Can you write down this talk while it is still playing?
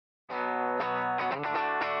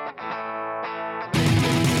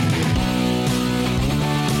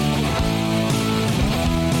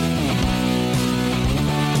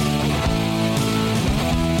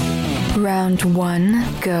Round one,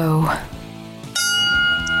 go.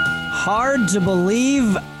 Hard to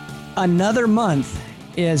believe another month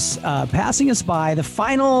is passing us by. The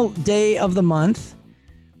final day of the month.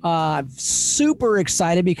 Super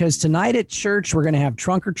excited because tonight at church we're going to have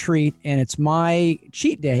trunk or treat, and it's my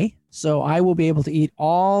cheat day. So I will be able to eat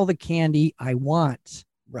all the candy I want,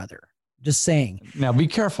 brother. Just saying. Now be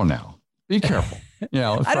careful now. Be careful.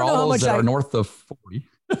 For all those that are north of 40.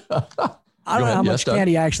 I don't know how much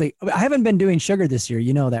candy I haven't been doing sugar this year.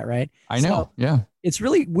 You know that, right? I know. So yeah. It's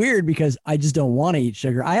really weird because I just don't want to eat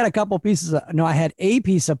sugar. I had I had a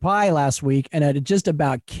piece of pie last week and it just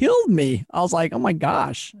about killed me. I was like, oh my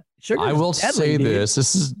gosh. Sugar I will say this.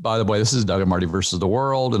 This is, by the way, this is Doug and Marty versus the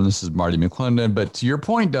world. And this is Marty McClendon. But to your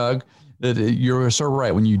point, Doug, that you're so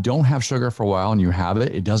right. When you don't have sugar for a while and you have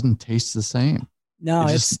it, it doesn't taste the same. No,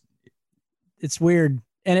 it's weird.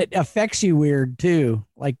 And it affects you weird too.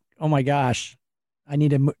 Like, oh my gosh, I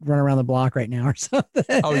need to run around the block right now or something.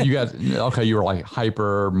 Oh, you were like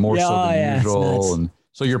hyper more so than usual. And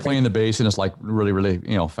so you're playing the bass and it's like really, really,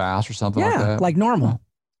 fast or something like that. Yeah, like normal.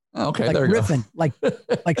 Oh, okay, like there you riffing,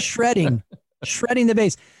 go. like shredding the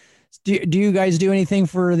bass. Do you guys do anything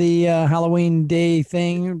for the Halloween day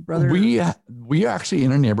thing, brother? We are actually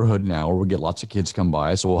in a neighborhood now where we get lots of kids come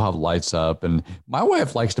by, so we'll have lights up. And my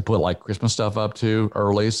wife likes to put like Christmas stuff up too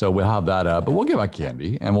early, so we'll have that up. But we'll give out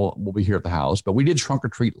candy, and we'll be here at the house. But we did trunk or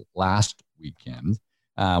treat last weekend.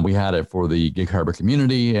 We had it for the Gig Harbor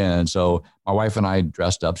community, and so my wife and I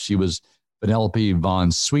dressed up. She was Penelope Von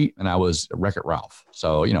Sweet, and I was Wreck-It Ralph.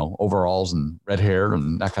 So overalls and red hair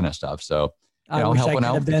and that kind of stuff. So. I wish I could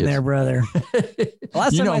have been there, brother.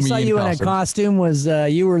 Last time I saw you in a costume was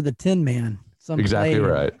you were the Tin Man. Exactly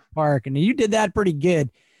right. Park, and you did that pretty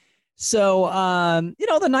good. So,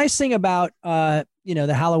 the nice thing about, the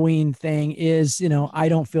Halloween thing is, I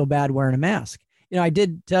don't feel bad wearing a mask. I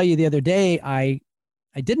did tell you the other day I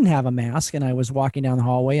didn't have a mask, and I was walking down the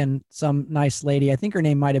hallway, and some nice lady, I think her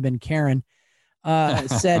name might have been Karen,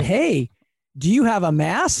 said, "Hey, do you have a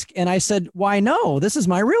mask?" And I said, "Why, no, this is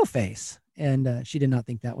my real face." And she did not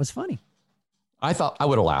think that was funny. I thought I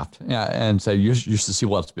would have laughed, and said, "You should see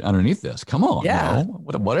what's underneath this. Come on,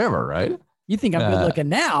 whatever, right?" You think I'm good looking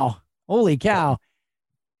now? Holy cow!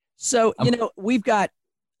 So we've got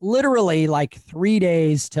literally like 3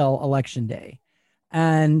 days till Election Day,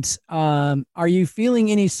 and are you feeling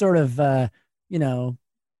any sort of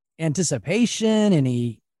anticipation?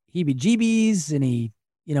 Any heebie-jeebies? Any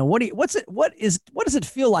what does it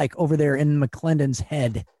feel like over there in McClendon's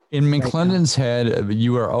head? In McClendon's head,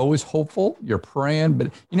 you are always hopeful. You're praying,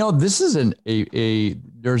 but this is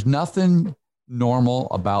there's nothing normal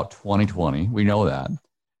about 2020. We know that.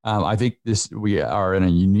 I think we are in a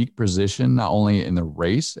unique position, not only in the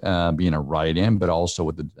race, being a write-in, but also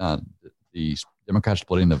with the Democrats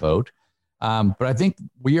splitting the vote. But I think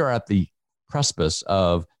we are at the precipice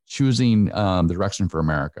of choosing the direction for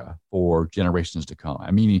America for generations to come.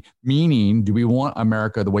 Meaning, do we want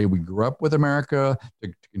America the way we grew up with America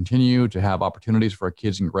to continue to have opportunities for our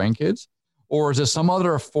kids and grandkids? Or is it some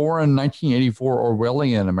other foreign 1984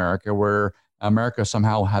 Orwellian America where America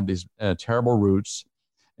somehow had these terrible roots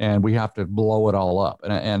and we have to blow it all up?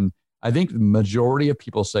 And I think the majority of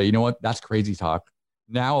people say, you know what, that's crazy talk.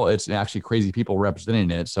 Now it's actually crazy people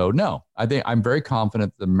representing it. So no, I think I'm very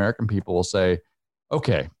confident the American people will say,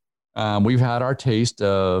 okay, we've had our taste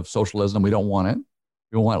of socialism. We don't want it.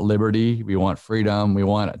 We want liberty. We want freedom. We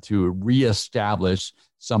want to reestablish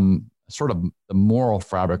some sort of the moral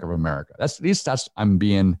fabric of America. At least I'm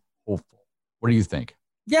being hopeful. What do you think?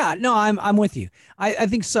 Yeah, no, I'm with you. I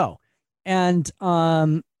think so. And,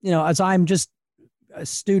 as I'm just a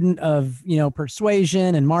student of,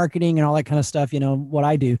 persuasion and marketing and all that kind of stuff, what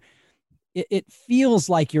I do, it feels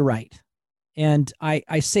like you're right. And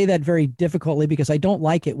I say that very difficultly because I don't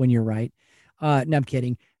like it when you're right. No, I'm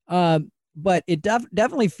kidding. But it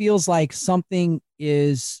definitely feels like something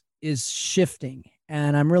is shifting.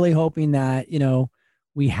 And I'm really hoping that,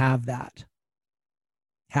 we have that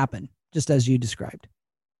happen, just as you described.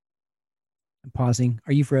 I'm pausing.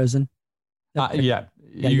 Are you frozen? Yeah.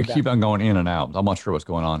 You keep on going in and out. I'm not sure what's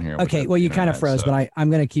going on here. Okay. Well, you kind of froze, but I'm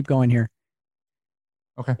going to keep going here.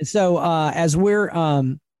 Okay. So as we're,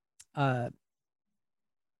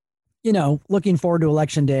 looking forward to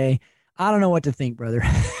Election Day, I don't know what to think, brother.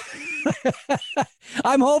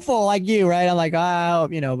 I'm hopeful like you, right? I'm like, I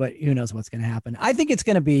hope, but who knows what's going to happen. I think it's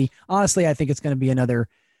going to be, honestly, another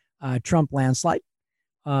Trump landslide.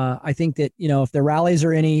 I think that, if the rallies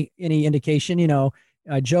are any indication,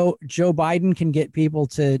 Joe Biden can get people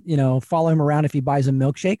to, follow him around if he buys them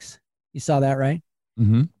milkshakes. You saw that, right?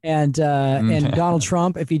 Mm-hmm. And Donald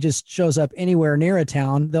Trump, if he just shows up anywhere near a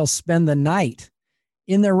town, they'll spend the night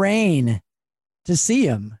in the rain to see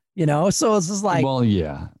him, you know? So it's just like, well,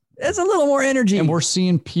 yeah, it's a little more energy. and we're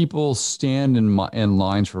seeing people stand in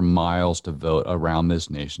lines for miles to vote around this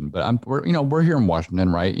nation. But we're here in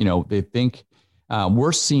Washington, right? You know, they think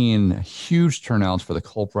we're seeing huge turnouts for the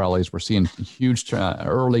Culp rallies. We're seeing huge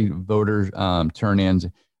early voter turn-ins,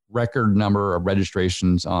 record number of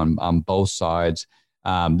registrations on both sides.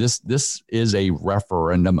 This is a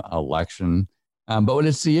referendum election. But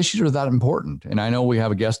it's the issues are that important. And I know we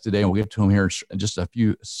have a guest today, and we'll get to him here in just a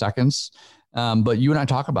few seconds. But you and I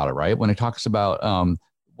talk about it, right? When it talks about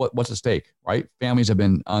what's at stake, right? Families have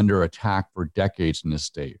been under attack for decades in this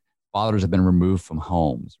state. Fathers have been removed from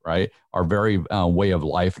homes, right? Our very way of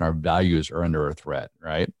life and our values are under a threat,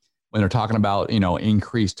 right? When they're talking about,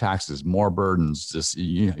 increased taxes, more burdens, this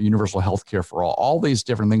universal health care for all these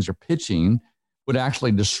different things are pitching would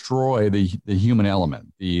actually destroy the human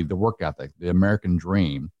element, the work ethic, the American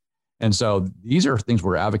dream. And so these are things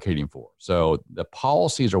we're advocating for. So the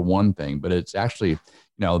policies are one thing, but it's actually,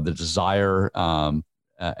 the desire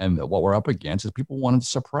and what we're up against is people want to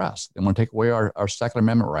suppress. They want to take away our Second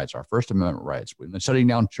Amendment rights, our First Amendment rights, shutting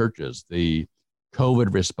down churches, the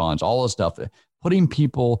COVID response, all this stuff, putting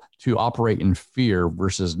people to operate in fear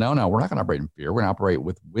versus, no, we're not going to operate in fear. We're going to operate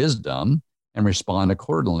with wisdom and respond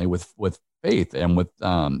accordingly with faith and with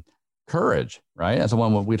courage, right? That's the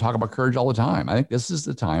one when we talk about courage all the time. I think this is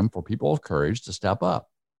the time for people of courage to step up.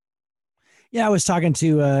 Yeah, I was talking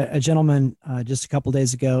to a gentleman just a couple of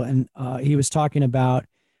days ago, and he was talking about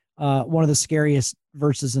one of the scariest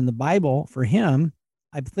verses in the Bible for him.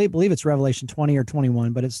 I believe it's Revelation 20 or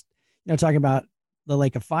 21, but it's talking about the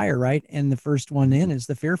lake of fire, right? And the first one in is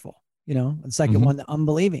the fearful, the second one, the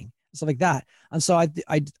unbelieving, stuff like that. And so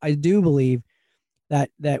I do believe that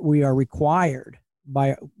we are required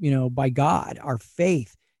by God, our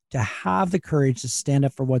faith, to have the courage to stand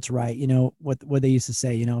up for what's right. What they used to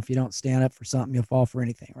say, if you don't stand up for something, you'll fall for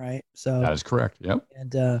anything. Right. So that is correct. Yep.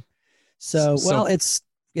 And well,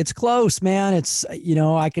 it's close, man. It's,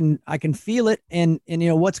 I can feel it. And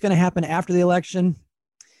what's going to happen after the election,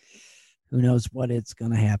 who knows what it's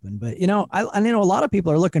going to happen. But, I know a lot of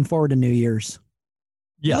people are looking forward to New Year's.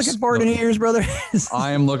 Yes. Looking forward to New Year's, brother.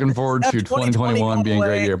 I am looking forward to 2021 being a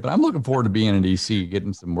great year, but I'm looking forward to being in DC,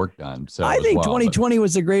 getting some work done. So I think 2020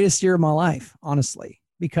 was the greatest year of my life, honestly,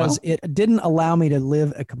 because it didn't allow me to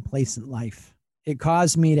live a complacent life. It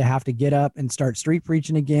caused me to have to get up and start street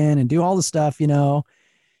preaching again and do all the stuff,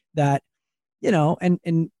 that,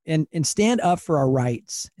 and stand up for our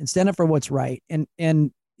rights and stand up for what's right.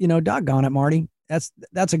 And doggone it, Marty, that's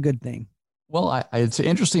a good thing. Well, it's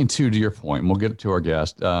interesting, too, to your point, and we'll get to our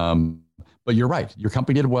guest. But you're right. Your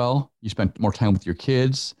company did well. You spent more time with your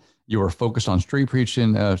kids. You were focused on street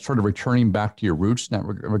preaching, sort of returning back to your roots in that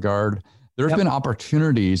regard. There's been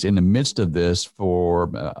opportunities in the midst of this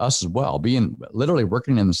for us as well. Being literally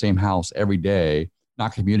working in the same house every day,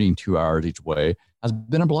 not commuting 2 hours each way, has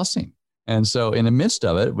been a blessing. And so in the midst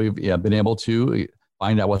of it, we've been able to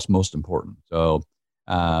find out what's most important. So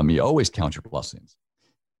you always count your blessings.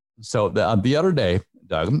 So the other day,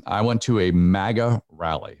 Doug, I went to a MAGA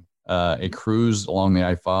rally, a cruise along the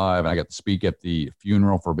I-5, and I got to speak at the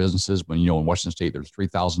funeral for businesses. When, in Washington State, there's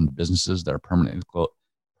 3,000 businesses that are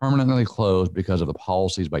permanently closed because of the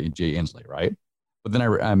policies by Jay Inslee, right? But then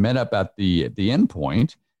I met up at the end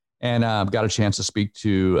point and got a chance to speak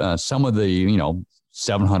to some of the,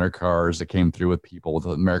 700 cars that came through with people with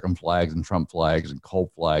American flags and Trump flags and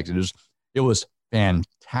Culp flags. It was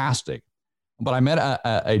fantastic. But I met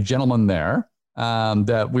a gentleman there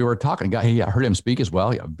that we were talking. I heard him speak as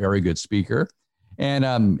well. A very good speaker. And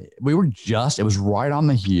it was right on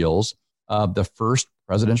the heels of the first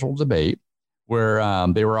presidential debate where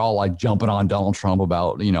they were all like jumping on Donald Trump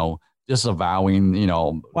about, disavowing,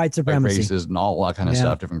 white supremacy, races and all that kind of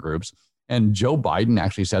stuff, different groups. And Joe Biden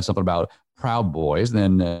actually said something about Proud Boys.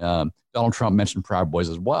 And then Donald Trump mentioned Proud Boys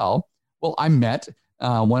as well. Well, I met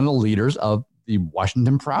one of the leaders of the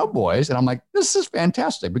Washington Proud Boys. And I'm like, this is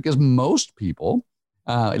fantastic because most people,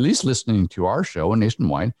 at least listening to our show and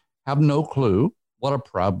nationwide, have no clue what a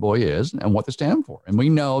Proud Boy is and what they stand for. And we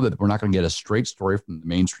know that we're not going to get a straight story from the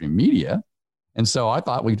mainstream media. And so I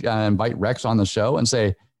thought we'd invite Rex on the show and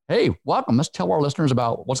say, hey, welcome. Let's tell our listeners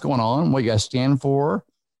about what's going on, what you guys stand for,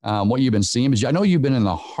 what you've been seeing. Because I know you've been in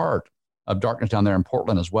the heart of darkness down there in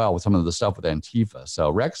Portland as well with some of the stuff with Antifa.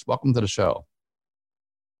 So Rex, welcome to the show.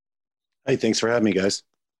 Hey, thanks for having me, guys.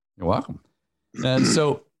 You're welcome. And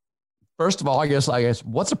so, first of all, I guess,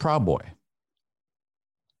 what's a Proud Boy?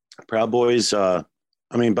 Proud Boys. By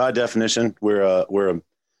definition, we're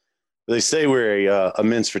They say we're a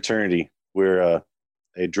men's fraternity. We're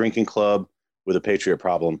a drinking club with a patriot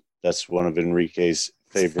problem. That's one of Enrique's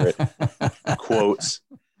favorite quotes.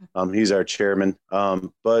 He's our chairman.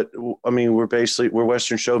 But I mean, we're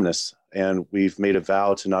Western chauvinists, and we've made a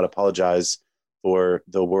vow to not apologize for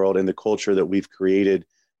the world and the culture that we've created,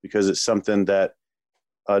 because it's something that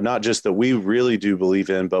not just that we really do believe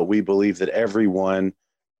in, but we believe that everyone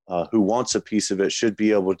who wants a piece of it should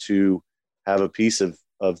be able to have a piece of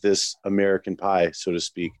this American pie, so to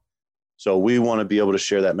speak. So we want to be able to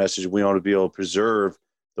share that message. We want to be able to preserve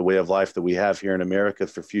the way of life that we have here in America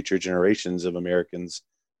for future generations of Americans,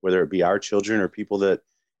 whether it be our children or people that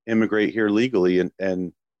immigrate here legally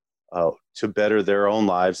and to better their own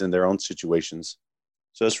lives and their own situations.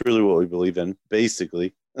 So that's really what we believe in,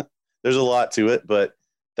 basically. There's a lot to it, but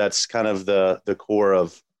that's kind of the core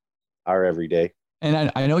of our everyday.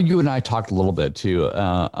 And I know you and I talked a little bit too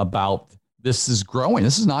about this is growing.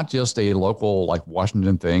 This is not just a local like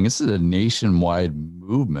Washington thing. This is a nationwide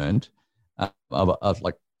movement of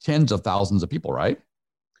like tens of thousands of people, right?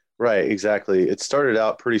 Right, exactly. It started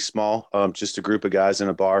out pretty small, just a group of guys in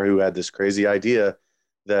a bar who had this crazy idea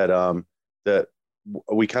that that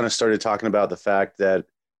we kind of started talking about the fact that,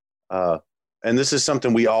 and this is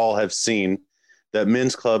something we all have seen, that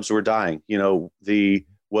men's clubs were dying. You know,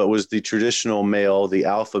 what was the traditional male, the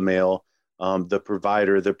alpha male, the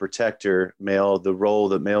provider, the protector male, the role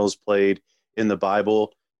that males played in the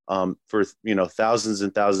Bible for thousands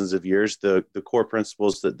and thousands of years, the core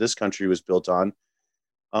principles that this country was built on.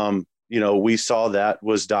 We saw that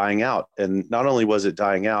was dying out, and not only was it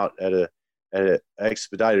dying out at an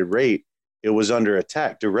expedited rate, it was under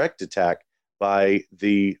attack, direct attack by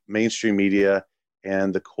the mainstream media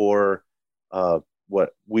and the core,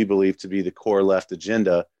 what we believe to be the core left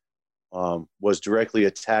agenda, was directly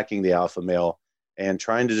attacking the alpha male and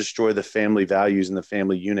trying to destroy the family values and the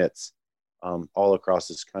family units all across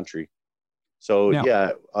this country. So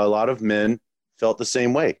yeah, a lot of men felt the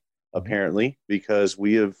same way, apparently, because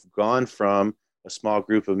we have gone from a small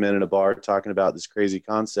group of men in a bar talking about this crazy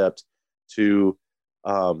concept to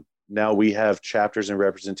now we have chapters and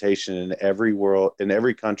representation in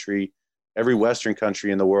every country, every Western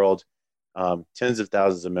country in the world, tens of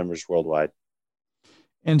thousands of members worldwide.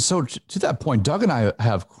 And so to that point, Doug and I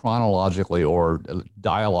have chronologically or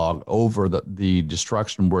dialogue over the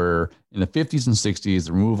destruction where in the 50s and 60s,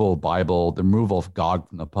 the removal of Bible, the removal of God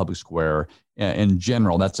from the public square in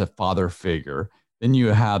general, that's a father figure. Then you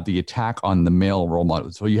have the attack on the male role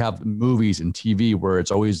model. So you have movies and TV where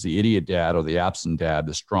it's always the idiot dad or the absent dad,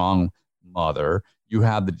 the strong mother. You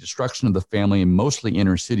have the destruction of the family in mostly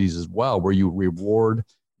inner cities as well, where you reward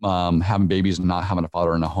having babies and not having a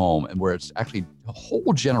father in a home, and where it's actually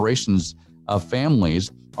whole generations of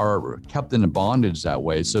families are kept in bondage that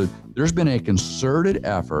way. So there's been a concerted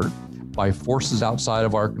effort by forces outside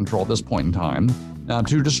of our control at this point in time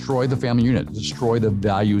to destroy the family unit, destroy the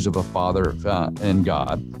values of a father and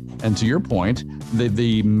God. And to your point,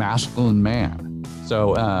 the masculine man.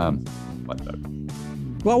 So,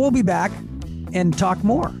 well, we'll be back and talk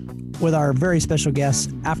more with our very special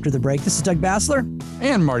guests after the break. This is Doug Basler.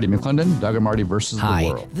 And Marty McClendon, Doug and Marty versus the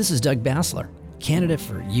World. Hi, this is Doug Basler, candidate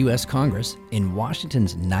for U.S. Congress in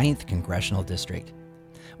Washington's 9th Congressional District.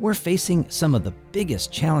 We're facing some of the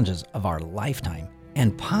biggest challenges of our lifetime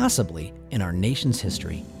and possibly in our nation's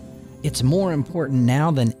history. It's more important now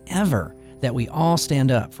than ever that we all stand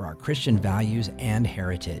up for our Christian values and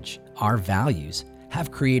heritage. Our values have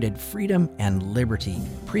created freedom and liberty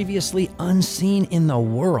previously unseen in the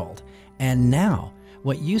world. And now,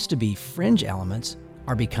 what used to be fringe elements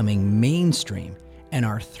are becoming mainstream and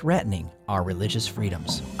are threatening our religious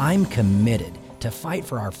freedoms. I'm committed to fight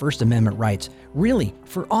for our First Amendment rights, really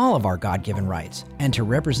for all of our God-given rights, and to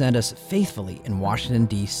represent us faithfully in Washington,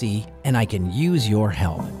 D.C., and I can use your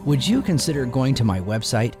help. Would you consider going to my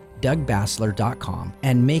website, DougBasler.com,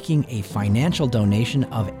 and making a financial donation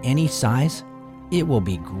of any size? It will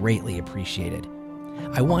be greatly appreciated.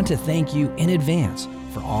 I want to thank you in advance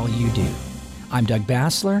for all you do. I'm Doug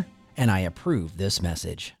Basler, and I approve this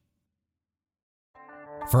message.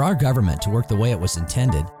 For our government to work the way it was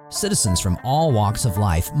intended, citizens from all walks of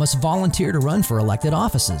life must volunteer to run for elected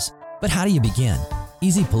offices. But how do you begin?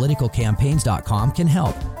 EasyPoliticalCampaigns.com can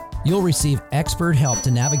help. You'll receive expert help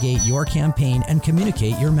to navigate your campaign and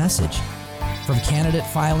communicate your message. From candidate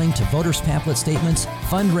filing to voters' pamphlet statements,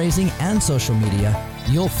 fundraising, and social media,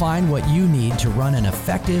 you'll find what you need to run an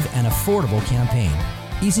effective and affordable campaign.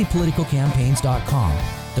 EasyPoliticalCampaigns.com.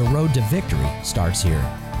 The road to victory starts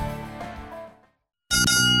here.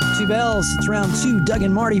 Two bells. It's round 2. Doug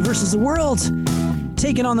and Marty versus the world.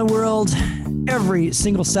 Taking on the world every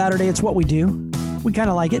single Saturday. It's what we do. We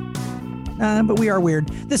kind of like it. but we are weird.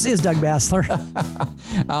 This is Doug Bassler.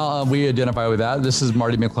 We identify with that. This is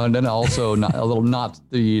Marty McClendon, also a little not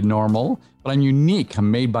the normal, but I'm unique. I'm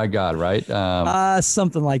made by God, right?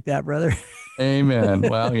 Something like that, brother. Amen.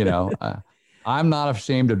 Well, I'm not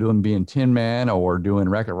ashamed of being Tin Man or doing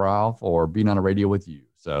Wreck-It Ralph or being on a radio with you.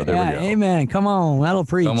 So there we go. Amen. Come on. That'll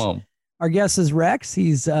preach. Come on. Our guest is Rex.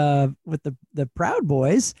 He's with the Proud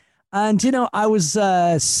Boys. And, I was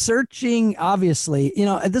searching, obviously,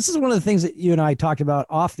 this is one of the things that you and I talked about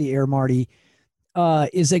off the air, Marty,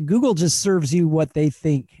 is that Google just serves you what they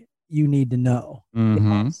think you need to know. Mm-hmm. They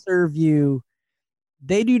don't serve you.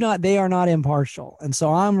 They are not impartial. And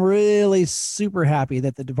so I'm really super happy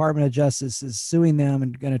that the Department of Justice is suing them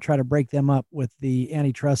and going to try to break them up with the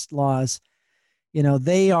antitrust laws.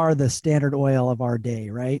 They are the Standard Oil of our day,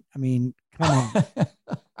 right? I mean, come on.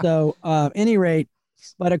 So, any rate,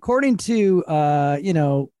 but according to,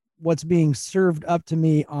 what's being served up to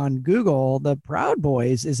me on Google, the Proud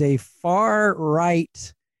Boys is a far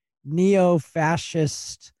right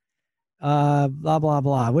neo-fascist, blah, blah,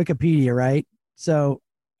 blah, Wikipedia, right? So,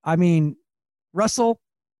 I mean, Russell,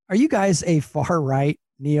 are you guys a far right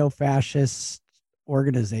neo-fascist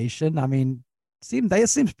organization? I mean, it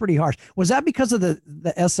seems pretty harsh. Was that because of the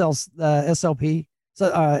SLP?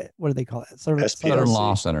 So what do they call it? Southern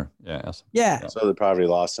Law Center. Yeah. So the Poverty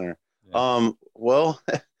Law Center. Yeah. Well,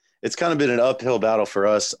 it's kind of been an uphill battle for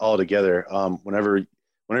us all together. Whenever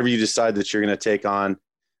you decide that you're going to take on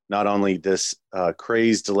not only this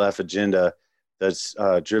crazed left agenda that's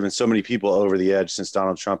driven so many people over the edge since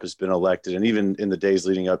Donald Trump has been elected, and even in the days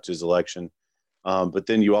leading up to his election, but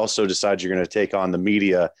then you also decide you're going to take on the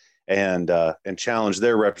media and challenge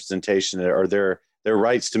their representation or their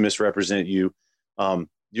rights to misrepresent you.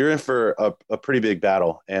 You're in for a pretty big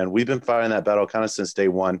battle. And we've been fighting that battle kind of since day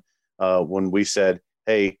one, when we said,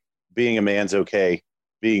 hey, being a man's okay,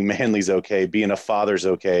 being manly's okay, being a father's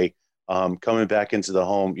okay, coming back into the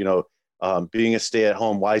home, being a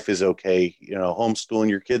stay-at-home wife is okay, homeschooling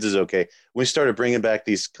your kids is okay. We started bringing back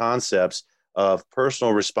these concepts of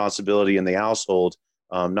personal responsibility in the household,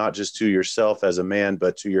 not just to yourself as a man,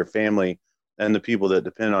 but to your family and the people that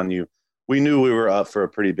depend on you. We knew we were up for a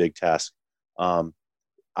pretty big task.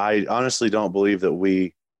 I honestly don't believe that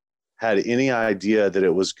we had any idea that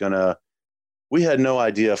it was we had no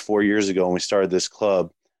idea 4 years ago when we started this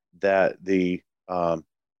club that the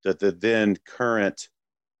then current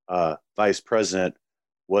vice president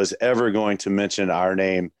was ever going to mention our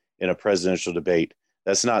name in a presidential debate.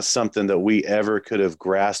 That's not something that we ever could have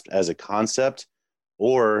grasped as a concept,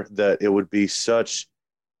 or that it would be such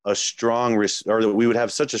a strong or that we would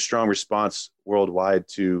have such a strong response worldwide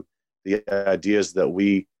to the ideas that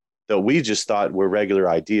we just thought were regular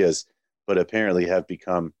ideas, but apparently have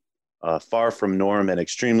become far from norm and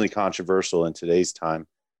extremely controversial in today's time.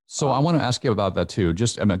 So I want to ask you about that too.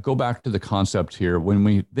 Go back to the concept here. When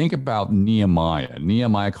we think about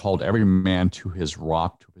Nehemiah called every man to his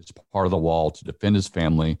rock, to his part of the wall, to defend his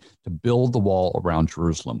family, to build the wall around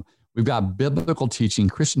Jerusalem. We've got biblical teaching,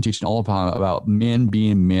 Christian teaching all about men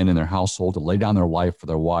being men in their household, to lay down their life for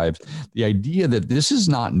their wives. The idea that this is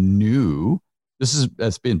not new,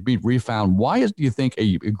 that's been refound. Why do you think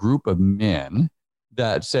a group of men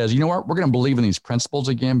that says, you know what, we're going to believe in these principles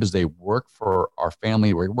again because they work for our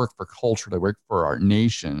family, they work for culture, they work for our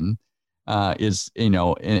nation, and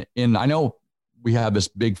I know we have this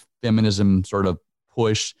big feminism sort of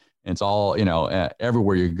push, and it's all,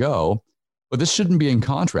 everywhere you go. But this shouldn't be in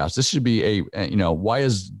contrast. This should be why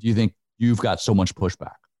do you think you've got so much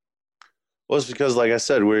pushback? Well, it's because, like I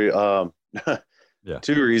said, we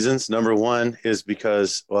two reasons. Number one is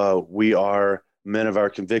because we are men of our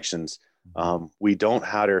convictions. We don't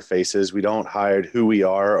hide our faces. We don't hide who we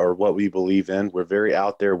are or what we believe in. We're very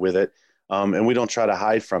out there with it, and we don't try to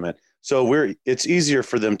hide from it. So it's easier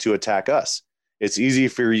for them to attack us. It's easy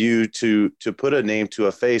for you to put a name to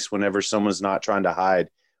a face whenever someone's not trying to hide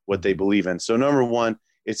what they believe in. So number one,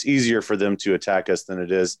 it's easier for them to attack us than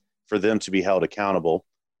it is for them to be held accountable.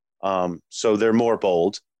 So they're more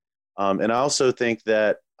bold. And I also think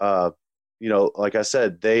that, like I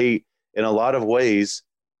said, they, in a lot of ways,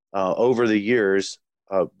 over the years,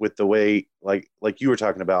 with the way, like you were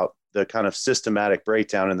talking about, the kind of systematic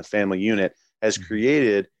breakdown in the family unit has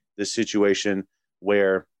created this situation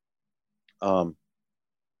where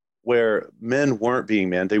men weren't being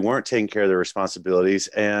men. They weren't taking care of their responsibilities.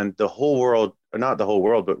 And the whole world, or not the whole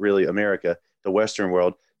world, but really America, the Western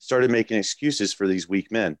world, started making excuses for these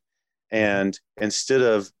weak men. And instead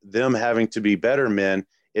of them having to be better men,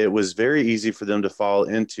 it was very easy for them to fall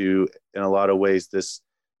into, in a lot of ways, this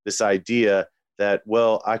idea that,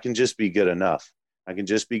 well, I can just be good enough. I can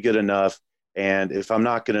just be good enough. And if I'm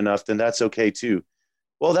not good enough, then that's okay too.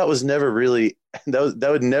 Well, that was never really, that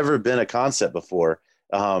would never been a concept before.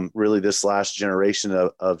 Really, this last generation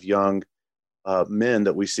of young men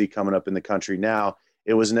that we see coming up in the country now,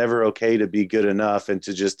 it was never okay to be good enough and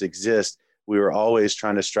to just exist. We were always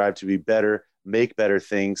trying to strive to be better, make better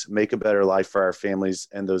things, make a better life for our families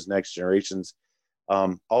and those next generations.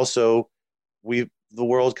 Also, the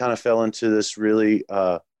world kind of fell into this really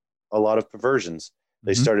a lot of perversions.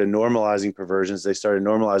 They started normalizing perversions. They started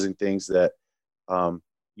normalizing things that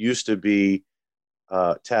used to be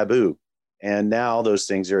taboo, and now those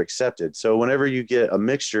things are accepted. So whenever you get a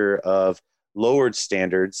mixture of lowered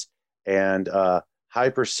standards and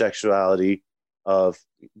hypersexuality of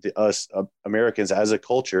us Americans as a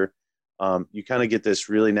culture, you kind of get this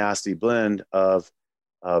really nasty blend of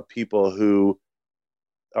people who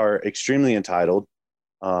are extremely entitled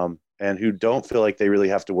and who don't feel like they really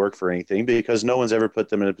have to work for anything because no one's ever put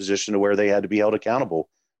them in a position to where they had to be held accountable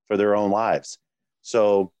for their own lives.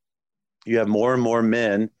 So you have more and more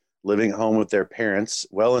men living at home with their parents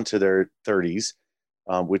well into their 30s,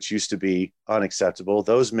 which used to be unacceptable.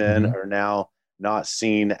 Those men are now not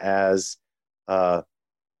seen as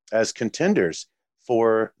contenders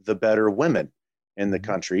for the better women in the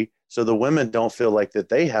country. So the women don't feel like that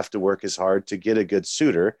they have to work as hard to get a good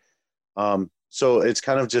suitor. So it's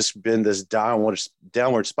kind of just been this downward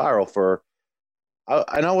spiral for,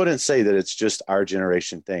 and I wouldn't say that it's just our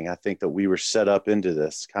generation thing. I think that we were set up into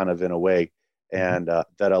this kind of in a way, and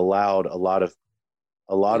that allowed a lot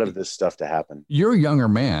of this stuff to happen. You're a younger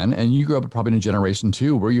man, and you grew up probably in a generation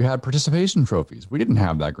too where you had participation trophies. We didn't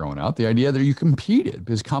have that growing up. The idea that you competed,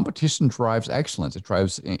 because competition drives excellence, it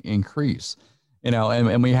drives increase.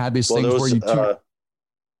 And we had these things where you. Go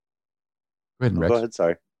ahead, Rex. Go ahead.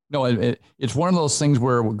 Sorry. No, it's one of those things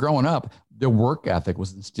where growing up, the work ethic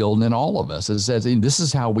was instilled in all of us. It says this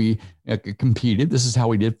is how we competed. This is how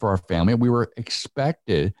we did for our family. We were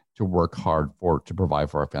expected to work hard to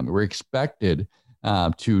provide for our family. We were expected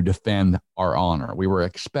to defend our honor. We were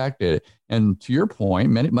expected, and to your point,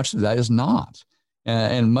 much of that is not,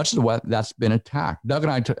 and much of that's been attacked. Doug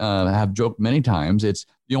and I have joked many times. It's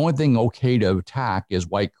the only thing okay to attack is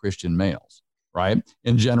white Christian males, right?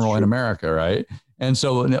 In general, in America, right? And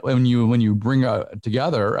so when you bring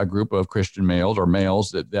together a group of Christian males or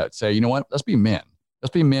males that say, you know what, let's be men.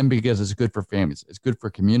 Let's be men because it's good for families. It's good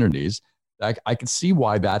for communities. I can see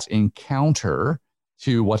why that's in counter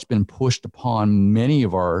to what's been pushed upon many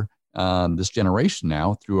of our this generation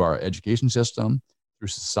now through our education system, through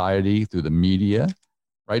society, through the media.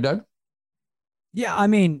 Right, Doug? Yeah, I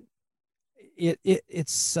mean,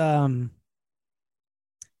 it's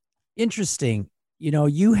interesting.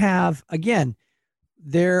 You have, again,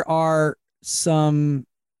 there are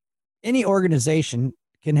any organization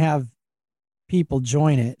can have people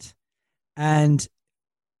join it. And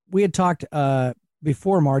we had talked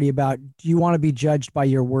before, Marty, about, do you want to be judged by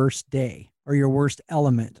your worst day or your worst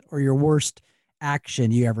element or your worst action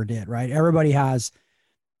you ever did, right? Everybody has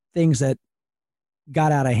things that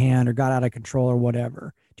got out of hand or got out of control or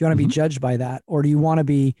whatever. Do you want to be judged by that? Or do you want to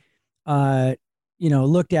be,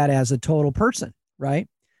 looked at as a total person, right?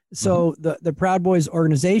 So the Proud Boys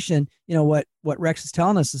organization, what Rex is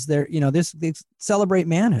telling us is they celebrate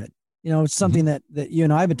manhood. It's something that you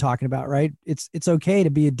and I have been talking about, right? It's okay to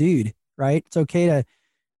be a dude, right? It's okay to,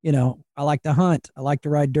 I like to hunt. I like to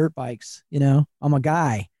ride dirt bikes. I'm a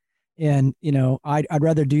guy, and, I'd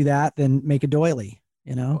rather do that than make a doily,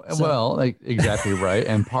 So. Well, exactly right.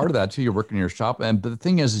 And part of that too, you're working in your shop. But the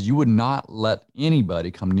thing is you would not let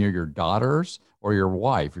anybody come near your daughters or your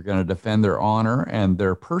wife. You're going to defend their honor and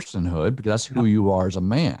their personhood because that's who you are as a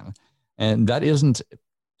man. And that isn't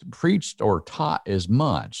preached or taught as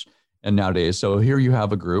much. And nowadays, so here you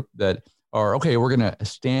have a group that are, okay, we're going to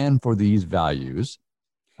stand for these values.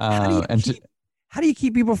 How do you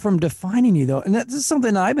keep people from defining you, though? And that's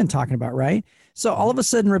something that I've been talking about, right? So all of a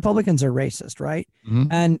sudden Republicans are racist, right?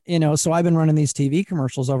 And, so I've been running these TV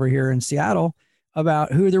commercials over here in Seattle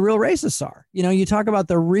about who the real racists are. You talk about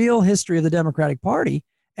the real history of the Democratic Party,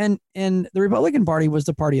 and the Republican Party was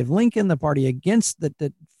the party of Lincoln, the party against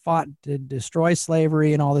that fought to destroy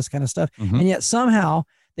slavery and all this kind of stuff. And yet somehow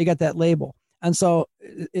they got that label. And so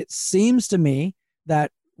it seems to me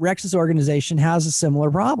that Rex's organization has a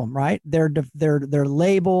similar problem, right? They're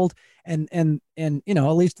labeled and at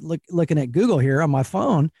least looking at Google here on my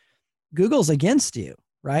phone, Google's against you,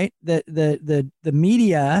 right? The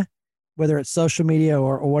media, whether it's social media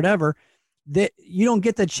or whatever, that you don't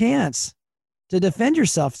get the chance to defend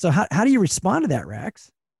yourself. So how do you respond to that,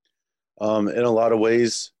 Rex? In a lot of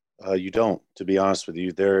ways, you don't, to be honest with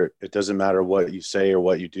you. It doesn't matter what you say or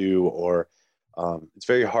what you do or It's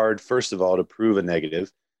very hard, first of all, to prove a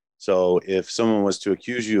negative. So if someone was to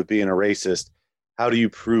accuse you of being a racist, how do you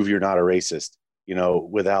prove you're not a racist?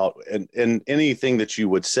 Without and anything that you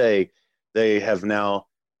would say, they have now,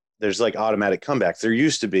 there's like automatic comebacks. There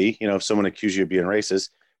used to be, if someone accused you of being racist,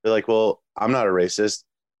 they're like, well, I'm not a racist.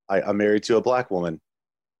 I'm married to a black woman.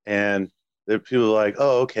 And people are like,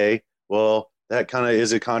 oh, okay, well, that kind of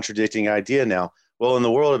is a contradicting idea now. Well, in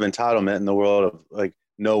the world of entitlement, in the world of like,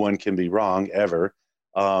 no one can be wrong ever.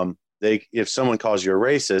 If someone calls you a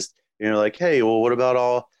racist, you're like, hey, well, what about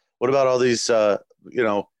all these,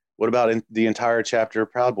 what about the entire chapter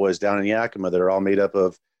of Proud Boys down in Yakima that are all made up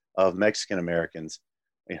of Mexican Americans,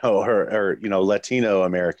 or Latino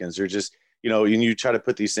Americans, or just, and you try to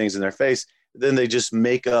put these things in their face, then they just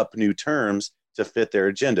make up new terms to fit their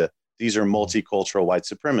agenda. These are multicultural white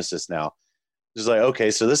supremacists now. It's like,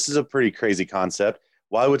 okay, so this is a pretty crazy concept.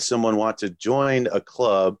 Why would someone want to join a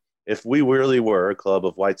club if we really were a club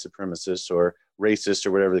of white supremacists or racists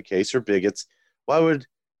or whatever the case, or bigots? Why would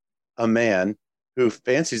a man who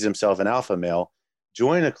fancies himself an alpha male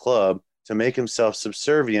join a club to make himself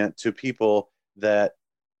subservient to people that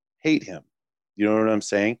hate him? You know what I'm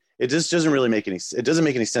saying? It just doesn't really make any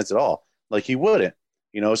sense at all. Like, he wouldn't,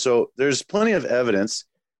 so there's plenty of evidence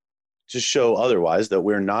to show otherwise, that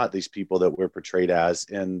we're not these people that we're portrayed as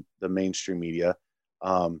in the mainstream media.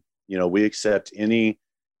 We accept any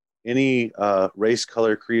race,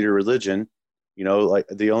 color, creed, or religion. Like,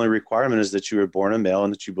 the only requirement is that you were born a male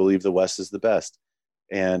and that you believe the West is the best.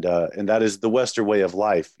 And that is the Western way of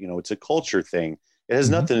life. It's a culture thing. It has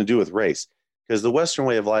nothing to do with race, because the Western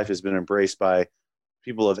way of life has been embraced by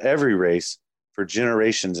people of every race for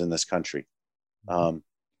generations in this country. And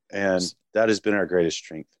that has been our greatest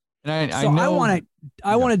strength. And I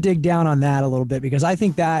want to dig down on that a little bit, because I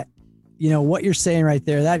think that, what you're saying right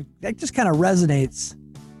there, that just kind of resonates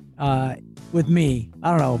with me.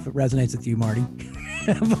 I don't know if it resonates with you, Marty,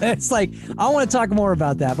 but it's like, I want to talk more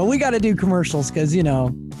about that, but we got to do commercials because,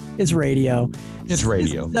 it's radio. It's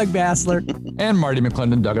radio. Doug Bassler. And Marty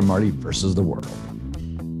McClendon, Doug and Marty versus the world.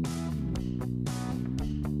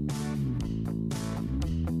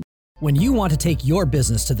 When you want to take your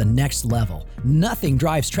business to the next level, nothing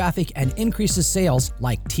drives traffic and increases sales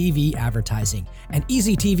like TV advertising. And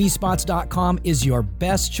EasyTVSpots.com is your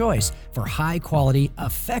best choice for high-quality,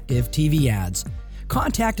 effective TV ads.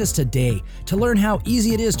 Contact us today to learn how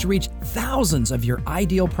easy it is to reach thousands of your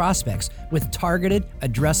ideal prospects with targeted,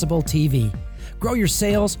 addressable TV. Grow your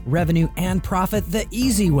sales, revenue, and profit the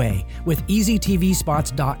easy way with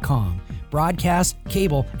EasyTVSpots.com. Broadcast,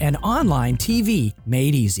 cable, and online TV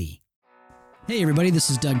made easy. Hey everybody,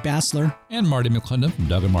 this is Doug Bassler. And Marty McClendon from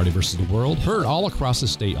Doug and Marty versus the World, heard all across the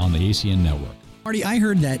state on the ACN network. Marty, I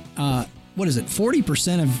heard that,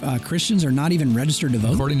 40% of Christians are not even registered to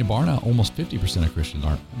vote? According to Barna, almost 50% of Christians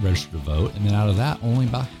aren't registered to vote. And then out of that, only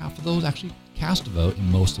about half of those actually cast a vote in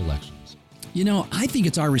most elections. I think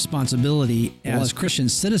it's our responsibility as Christian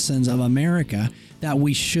citizens of America that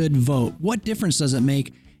we should vote. What difference does it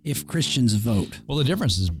make if Christians vote? Well, the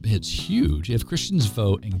difference is it's huge. If Christians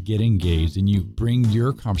vote and get engaged and you bring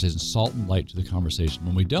your conversation, salt and light to the conversation.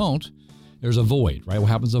 When we don't, there's a void, right? What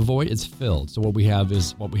happens to a void? It's filled. So what we have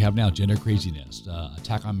is what we have now, gender craziness,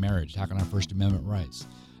 attack on marriage, attack on our First Amendment rights.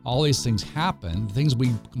 All these things happen. The things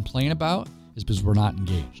we complain about is because we're not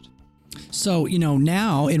engaged. So,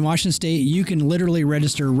 now in Washington State, you can literally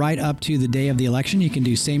register right up to the day of the election. You can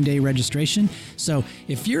do same-day registration. So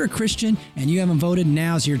if you're a Christian and you haven't voted,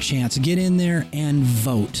 now's your chance. Get in there and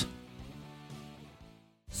vote.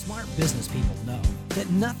 Smart business people know that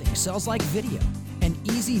nothing sells like video. And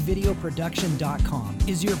EasyVideoProduction.com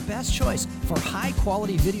is your best choice for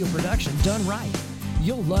high-quality video production done right.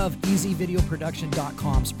 You'll love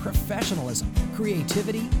EasyVideoProduction.com's professionalism,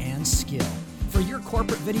 creativity, and skill for your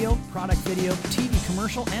corporate video, product video, TV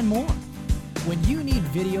commercial, and more. When you need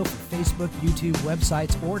video for Facebook, YouTube,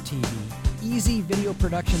 websites, or TV,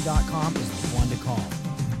 EasyVideoProduction.com is the one to call.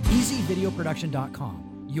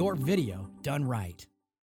 EasyVideoProduction.com, your video done right.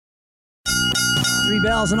 3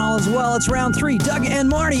 bells and all is well. It's round 3. Doug and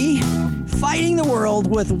Marty fighting the world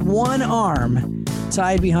with one arm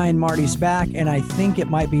tied behind Marty's back, and I think it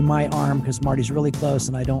might be my arm because Marty's really close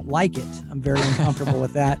and I don't like it. I'm very uncomfortable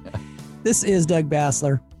with that. This is Doug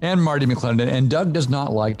Bassler. And Marty McClendon. And Doug does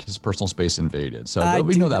not like his personal space invaded. So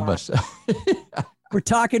we know that much. We're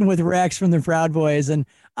talking with Rex from the Proud Boys, and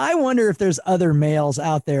I wonder if there's other males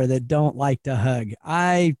out there that don't like to hug.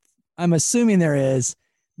 I'm assuming there is.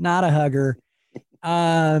 Not a hugger.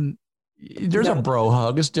 There's a bro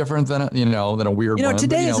hug. It's different than a weird one.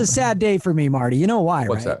 Today is a sad day for me, Marty. You know why,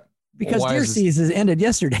 What's right? that? Because deer season ended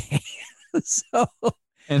yesterday. So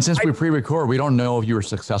And since we pre-record, we don't know if you were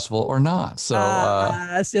successful or not. So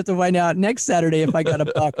I still have to find out next Saturday if I got a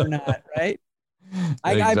buck or not, right? Exactly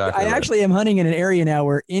I right. actually am hunting in an area now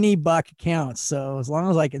where any buck counts. So as long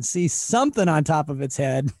as I can see something on top of its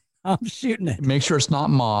head, I'm shooting it. Make sure it's not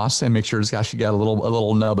moss, and make sure it's actually got a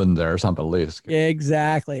little nub in there or something at least.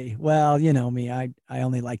 Exactly. Well, you know me, I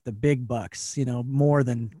only like the big bucks, more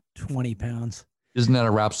than 20 pounds. Isn't that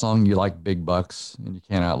a rap song? You like big bucks and you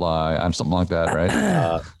can't outlie. I'm something like that,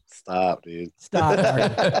 right? Stop, dude. Stop.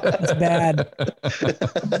 It's bad.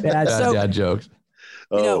 Bad. So, dad jokes.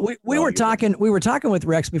 We were talking with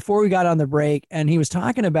Rex before we got on the break, and he was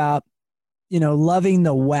talking about, loving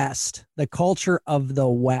the West, the culture of the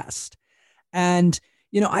West. And,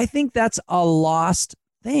 I think that's a lost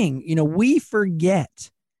thing. We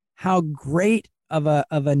forget how great of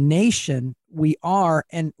a nation we are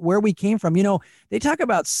and where we came from. They talk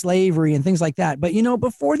about slavery and things like that, but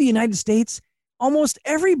before the United States, almost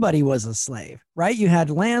everybody was a slave, right? You had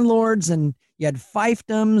landlords and you had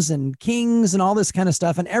fiefdoms and kings and all this kind of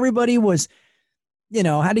stuff. And everybody was,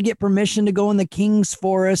 had to get permission to go in the king's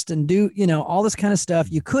forest and do, all this kind of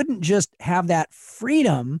stuff. You couldn't just have that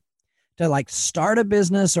freedom to like start a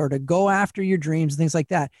business or to go after your dreams and things like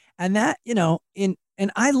that. And that,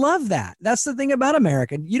 and I love that. That's the thing about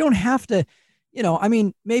America. You don't have to,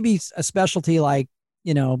 maybe a specialty like,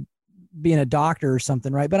 being a doctor or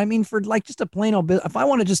something, right? But I mean, for like just a plain old business, if I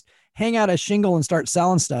want to just hang out a shingle and start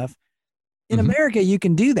selling stuff in America, you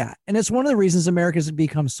can do that. And it's one of the reasons America's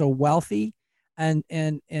become so wealthy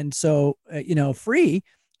and so, free,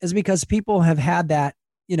 is because people have had that,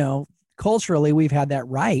 culturally, we've had that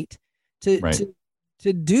right to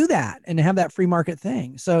do that and have that free market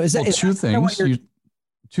thing. So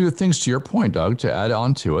two things to your point, Doug, to add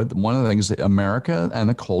on to it. One of the things that America and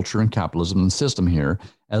the culture and capitalism and system here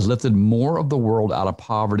has lifted more of the world out of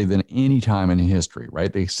poverty than any time in history,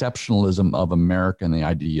 right? The exceptionalism of America and the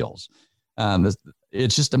ideals.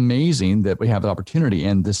 It's just amazing that we have the opportunity.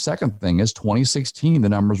 And the second thing is 2016, the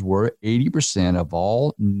numbers were 80% of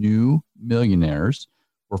all new millionaires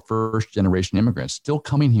were first generation immigrants, still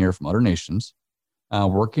coming here from other nations,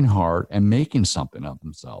 working hard and making something of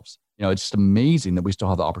themselves. It's just amazing that we still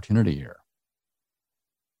have the opportunity here.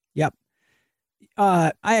 Yep.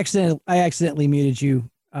 I accidentally muted you,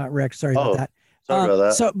 Rex. Sorry about that. Sorry about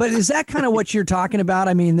that. So, but is that kind of what you're talking about?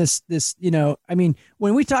 I mean,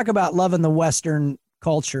 when we talk about loving the Western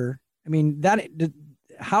culture, I mean,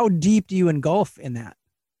 how deep do you engulf in that?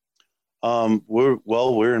 We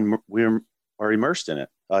are immersed in it.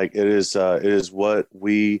 Like it is what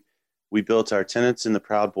we built our tenants in the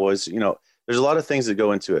Proud Boys. There's a lot of things that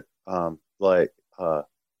go into it. The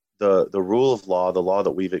rule of law, the law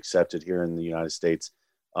that we've accepted here in the United States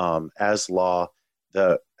as law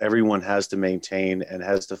that everyone has to maintain and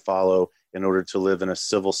has to follow in order to live in a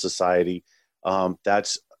civil society.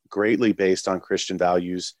 That's greatly based on Christian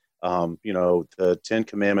values. The 10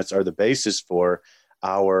 Commandments are the basis for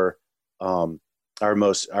our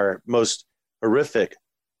most horrific,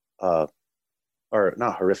 or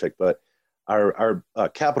not horrific, but our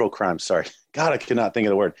capital crimes. Sorry, God, I cannot think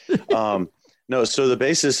of the word. No, so the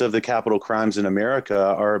basis of the capital crimes in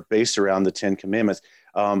America are based around the 10 Commandments.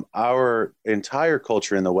 Our entire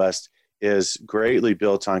culture in the West is greatly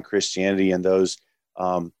built on Christianity and those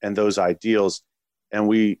ideals. And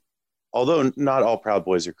we, although not all Proud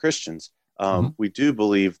Boys are Christians, we do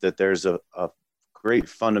believe that there's a great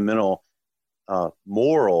fundamental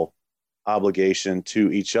moral obligation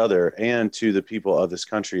to each other and to the people of this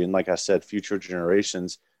country. And like I said, future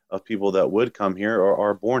generations of people that would come here or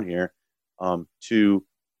are born here to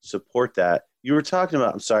support that. You were talking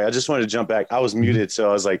about, I'm sorry, I just wanted to jump back. I was muted, so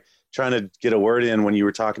I was like trying to get a word in when you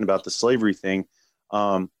were talking about the slavery thing.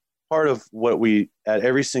 Part of what at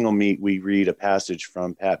every single meet, we read a passage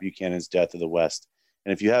from Pat Buchanan's Death of the West.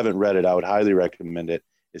 And if you haven't read it, I would highly recommend it.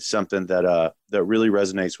 It's something that really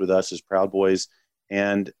resonates with us as Proud Boys.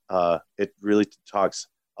 And it really talks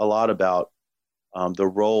a lot about the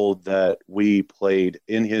role that we played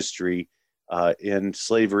in history in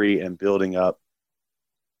slavery and building up.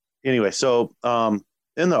 Anyway, so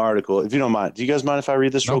in the article, if you don't mind, do you guys mind if I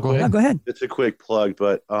read this real quick? No, go ahead. It's a quick plug,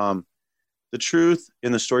 but the truth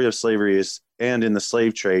in the story of slavery and in the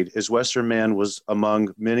slave trade is Western man was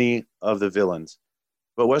among many of the villains.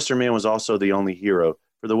 But Western man was also the only hero.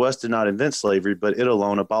 For the West did not invent slavery, but it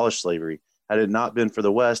alone abolished slavery. Had it not been for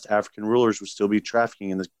the West, African rulers would still be trafficking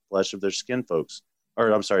in the flesh of their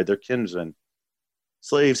their kinsmen.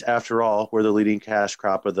 Slaves, after all, were the leading cash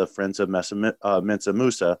crop of the Friends of Mensa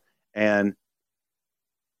Musa and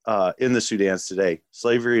in the Sudan today.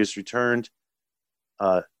 Slavery is returned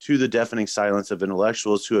to the deafening silence of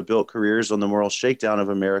intellectuals who have built careers on the moral shakedown of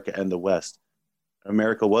America and the West.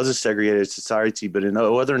 America was a segregated society, but in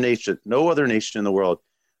no other nation in the world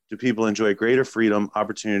do people enjoy greater freedom,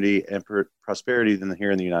 opportunity, and prosperity than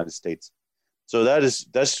here in the United States. So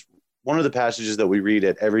that's one of the passages that we read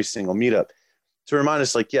at every single meetup to remind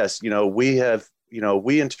us, like, yes, we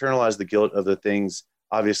internalize the guilt of the things,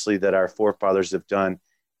 obviously, that our forefathers have done.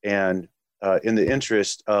 And in the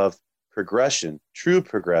interest of progression, true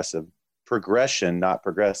progression, not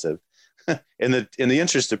progressive, in the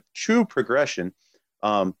interest of true progression,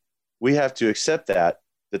 we have to accept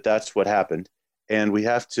that's what happened. And we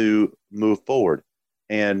have to move forward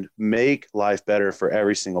and make life better for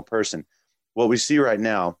every single person. What we see right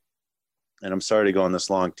now, and I'm sorry to go on this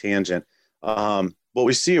long tangent, what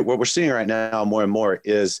we're seeing right now more and more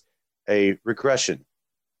is a regression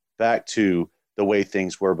back to the way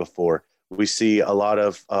things were before. We see a lot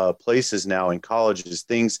of places now in colleges,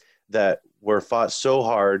 things that were fought so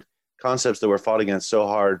hard, concepts that were fought against so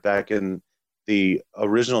hard back in the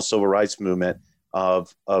original civil rights movement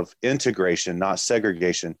of integration, not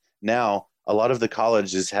segregation. Now, a lot of the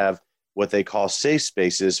colleges have what they call safe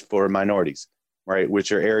spaces for minorities, right?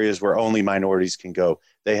 Which are areas where only minorities can go.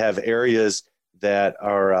 They have areas that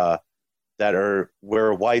are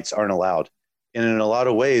where whites aren't allowed. And in a lot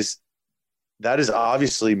of ways, that is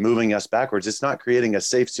obviously moving us backwards. It's not creating a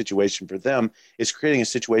safe situation for them. It's creating a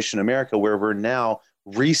situation in America where we're now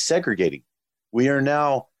resegregating. They're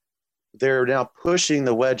now pushing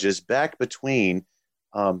the wedges back between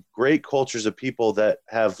great cultures of people that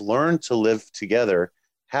have learned to live together,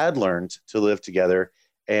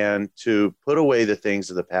 and to put away the things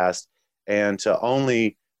of the past and to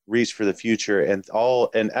only reach for the future. And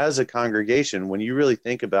as a congregation, when you really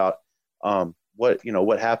think about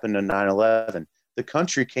what happened on 9/11, the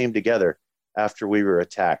country came together after we were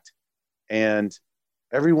attacked, and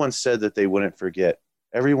everyone said that they wouldn't forget.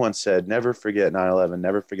 Everyone said, never forget 9/11,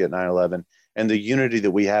 never forget 9/11. And the unity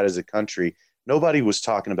that we had as a country, nobody was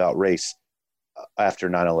talking about race after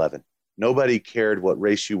 9/11. Nobody cared what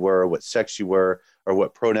race you were, what sex you were, or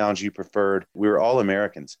what pronouns you preferred. We were all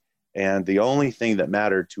Americans. And the only thing that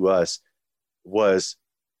mattered to us was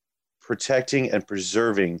protecting and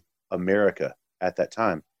preserving America at that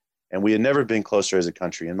time. And we had never been closer as a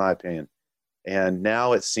country, in my opinion. And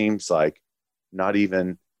now it seems like not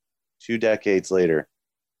even 2 decades later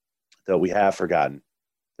that we have forgotten,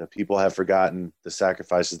 that people have forgotten the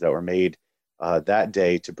sacrifices that were made that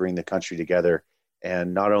day to bring the country together.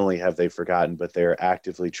 And not only have they forgotten, but they're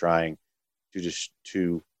actively trying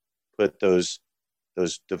to put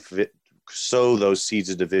sow those seeds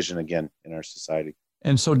of division again in our society.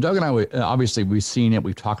 And so Doug and I, obviously we've seen it.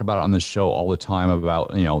 We've talked about it on the show all the time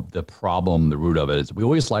about, the problem, the root of it is we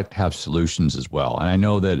always like to have solutions as well. And I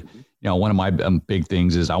know that, one of my big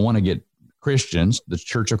things is I want to get Christians, the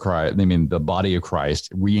Church of Christ, the body of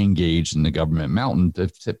Christ, re-engaged in the government mountain,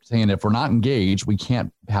 saying if we're not engaged, we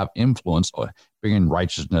can't have influence, bring in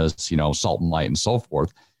righteousness, salt and light and so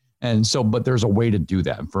forth. And so, but there's a way to do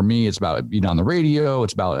that. And for me, it's about being on the radio.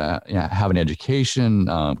 It's about having education,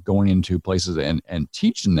 going into places and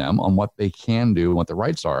teaching them on what they can do and what the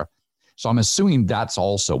rights are. So I'm assuming that's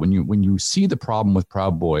also when you see the problem with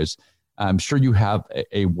Proud Boys, I'm sure you have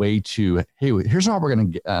a way to, hey, here's how we're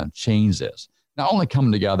going to change this. Not only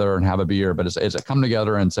come together and have a beer, but it's come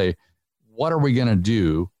together and say, what are we going to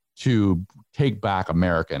do to take back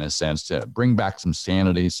America in a sense, to bring back some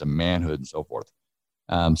sanity, some manhood and so forth.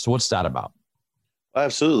 So what's that about?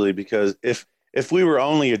 Absolutely. Because if we were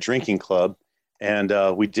only a drinking club and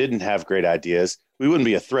we didn't have great ideas, we wouldn't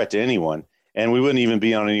be a threat to anyone, and we wouldn't even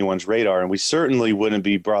be on anyone's radar. And we certainly wouldn't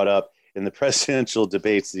be brought up in the presidential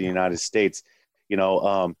debates of the United States,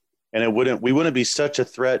 and we wouldn't be such a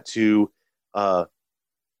threat to,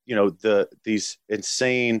 these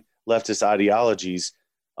insane leftist ideologies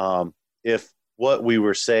if what we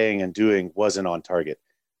were saying and doing wasn't on target,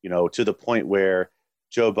 to the point where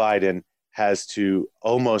Joe Biden has to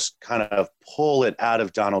almost kind of pull it out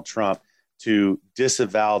of Donald Trump to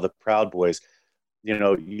disavow the Proud Boys.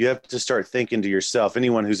 You have to start thinking to yourself,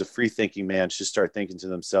 anyone who's a free thinking man should start thinking to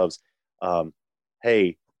themselves,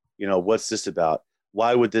 hey, what's this about?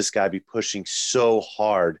 Why would this guy be pushing so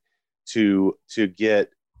hard to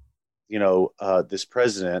get, this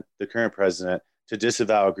president, the current president, to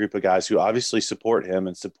disavow a group of guys who obviously support him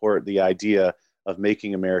and support the idea of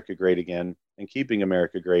making America great again and keeping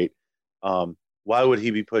America great? Why would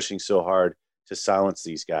he be pushing so hard to silence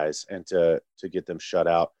these guys and to get them shut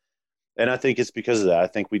out? And I think it's because of that. I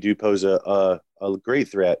think we do pose a great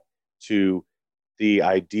threat to the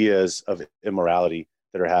ideas of immorality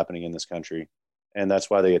that are happening in this country. and that's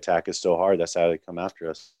why they attack us so hard. That's how they come after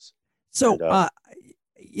us. So, I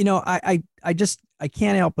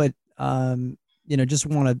can't help but, just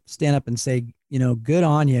want to stand up and say, good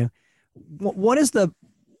on you.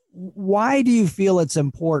 Why do you feel it's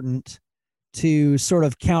important to sort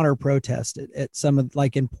of counter protest at some of,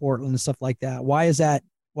 like in Portland and stuff like that? Why is that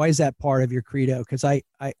part of your credo? Cause I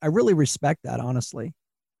really respect that, honestly.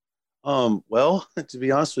 Well, to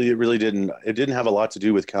be honest with you, it didn't have a lot to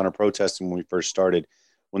do with counter protesting when we first started.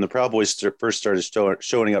 When the Proud Boys first started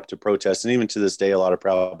showing up to protest, and even to this day, a lot of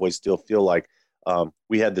Proud Boys still feel like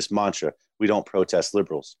we had this mantra: we don't protest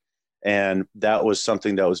liberals. And that was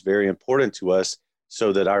something that was very important to us,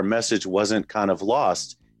 so that our message wasn't kind of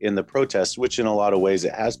lost in the protests, which in a lot of ways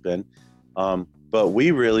it has been. But we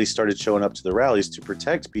really started showing up to the rallies to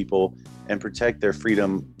protect people and protect their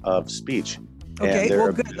freedom of speech. Okay,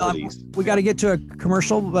 well, good. We got to get to a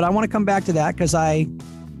commercial, but I want to come back to that because I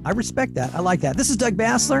respect that. I like that. This is Doug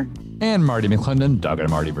Bassler. And Marty McClendon, Doug and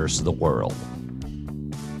Marty versus the world.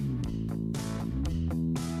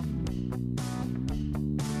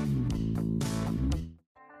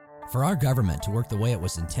 For our government to work the way it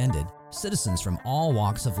was intended, citizens from all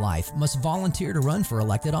walks of life must volunteer to run for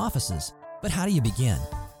elected offices. But how do you begin?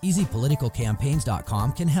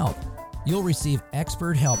 EasyPoliticalCampaigns.com can help. You'll receive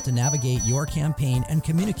expert help to navigate your campaign and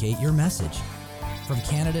communicate your message. From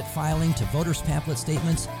candidate filing to voters pamphlet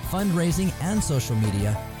statements, fundraising, and social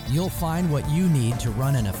media, you'll find what you need to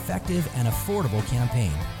run an effective and affordable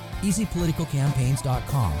campaign.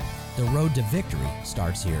 EasyPoliticalCampaigns.com. The road to victory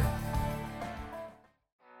starts here.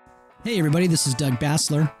 Hey everybody, this is Doug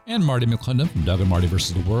Bassler. And Marty McClendon from Doug and Marty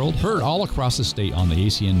versus the World, heard all across the state on the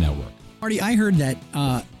ACN network. Marty, I heard that,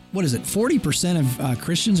 40% of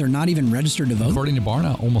Christians are not even registered to vote? According to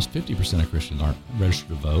Barna, almost 50% of Christians aren't registered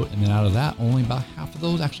to vote. And then out of that, only about half of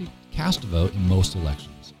those actually cast a vote in most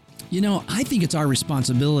elections. I think it's our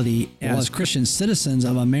responsibility as Christian citizens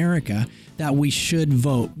of America that we should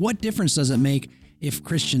vote. What difference does it make if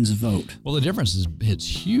Christians vote? Well, the difference is it's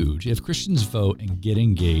huge. If Christians vote and get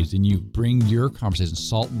engaged, and you bring your conversation,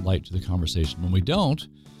 salt and light to the conversation. When we don't,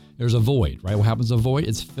 there's a void, right? What happens to a void?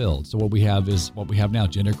 It's filled. So what we have is what we have now: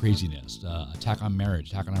 gender craziness, attack on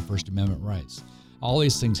marriage, attack on our First Amendment rights. All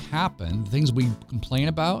these things happen. The things we complain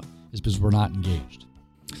about is because we're not engaged.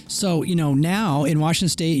 So, now in Washington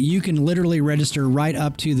State, you can literally register right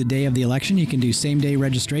up to the day of the election. You can do same-day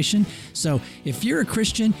registration. So if you're a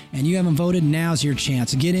Christian and you haven't voted, now's your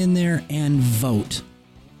chance. Get in there and vote.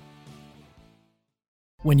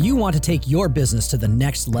 When you want to take your business to the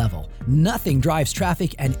next level, nothing drives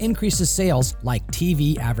traffic and increases sales like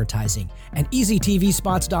TV advertising. And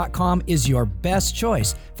EasyTVSpots.com is your best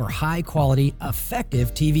choice for high-quality,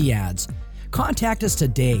 effective TV ads. Contact us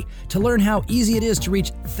today to learn how easy it is to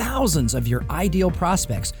reach thousands of your ideal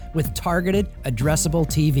prospects with targeted, addressable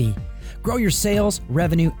TV. Grow your sales,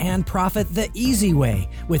 revenue, and profit the easy way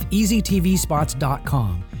with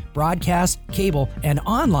EasyTVSpots.com. Broadcast, cable, and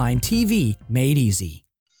online TV made easy.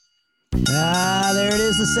 There it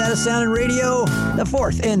is, the saddest sound in radio. The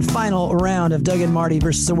fourth and final round of Doug and Marty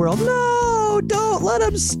versus the world. No, don't let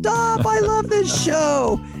them stop. I love this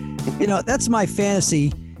show. That's my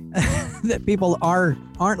fantasy. That people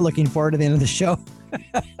aren't looking forward to the end of the show.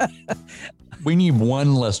 We need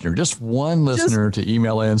one listener, just one listener to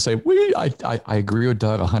email in and say, I agree with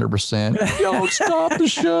Doug 100%. Don't stop the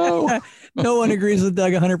show. No one agrees with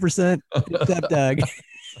Doug 100% except Doug.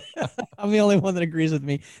 I'm the only one that agrees with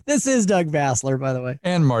me. This is Doug Bassler, by the way.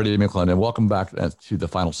 And Marty McClendon. Welcome back to the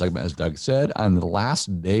final segment, as Doug said, on the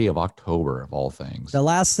last day of October, of all things. The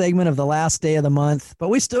last segment of the last day of the month. But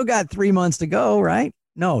we still got 3 months to go, right?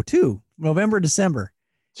 No, 2. November, December.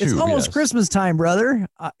 It's almost Christmas time, brother.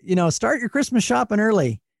 Start your Christmas shopping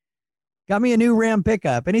early. Got me a new Ram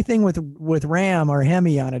pickup. Anything with Ram or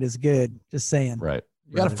Hemi on it is good. Just saying. Right.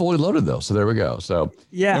 We got it fully loaded though, so there we go. So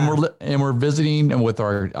yeah, and we're visiting with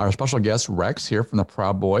our special guest Rex here from the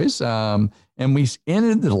Proud Boys. And we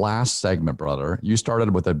ended the last segment, brother. You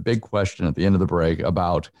started with a big question at the end of the break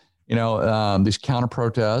about these counter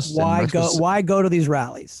protests. Why go to these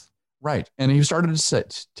rallies? Right. And he started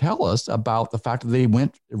to tell us about the fact that they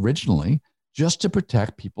went originally just to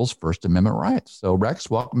protect people's First Amendment rights. So Rex,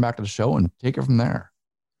 welcome back to the show and take it from there.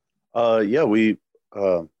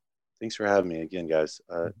 Thanks for having me again, guys.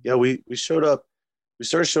 We showed up. We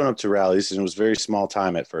started showing up to rallies, and it was very small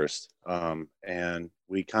time at first. And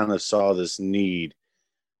we kind of saw this need.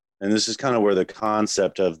 And this is kind of where the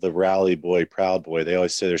concept of the rally boy, Proud Boy, they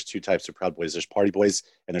always say there's 2 types of Proud Boys. There's party boys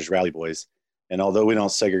and there's rally boys. And although we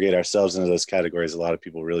don't segregate ourselves into those categories, a lot of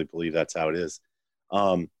people really believe that's how it is.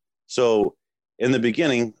 So in the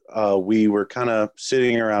beginning, we were kind of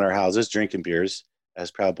sitting around our houses drinking beers, as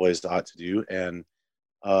Proud Boys ought to do, and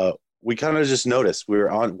we kind of just noticed. We were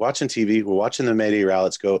watching TV. We're watching the May Day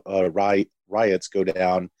riots go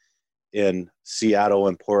down in Seattle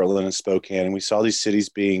and Portland and Spokane, and we saw these cities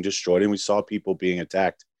being destroyed, and we saw people being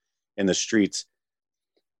attacked in the streets.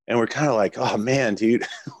 And we're kind of like, oh man, dude,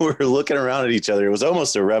 we're looking around at each other. It was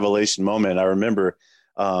almost a revelation moment. I remember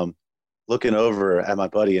looking over at my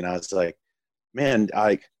buddy, and I was like, man,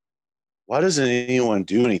 why doesn't anyone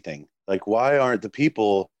do anything? Like, why aren't the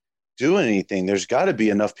people doing anything? There's got to be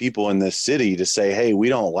enough people in this city to say, hey, we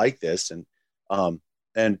don't like this, and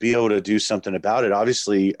be able to do something about it.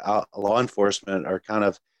 Obviously, law enforcement are kind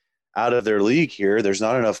of out of their league here. There's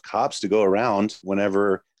not enough cops to go around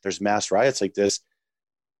whenever there's mass riots like this.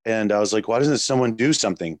 And I was like, why doesn't someone do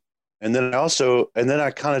something? And then I was like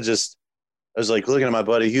looking at my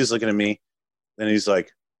buddy. He was looking at me, and he's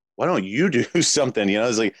like, why don't you do something? I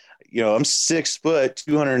was like, I'm 6 foot,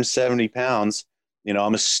 270 pounds.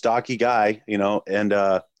 I'm a stocky guy, and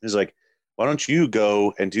he's like, why don't you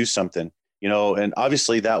go and do something? And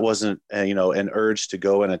obviously that wasn't, an urge to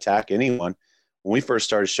go and attack anyone. When we first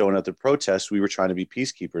started showing up to protests, we were trying to be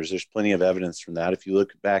peacekeepers. There's plenty of evidence from that. If you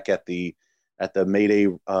look back at the May Day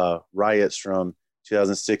riots from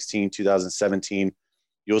 2016, 2017,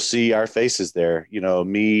 you'll see our faces there.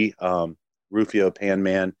 Me, Rufio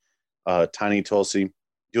Panman, Tiny Tulsi.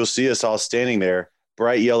 You'll see us all standing there,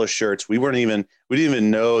 bright yellow shirts. We didn't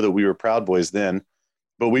even know that we were Proud Boys then,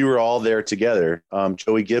 but we were all there together.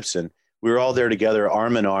 Joey Gibson, we were all there together,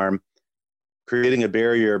 arm in arm, creating a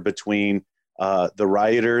barrier between the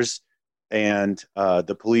rioters and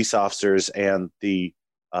the police officers and the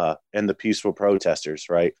peaceful protesters,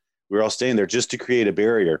 right? We were all staying there just to create a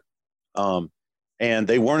barrier. And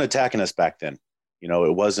they weren't attacking us back then.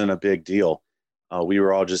 It wasn't a big deal. We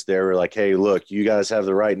were all just there. We're like, hey, look, you guys have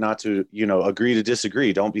the right not to, agree to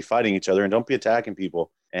disagree. Don't be fighting each other and don't be attacking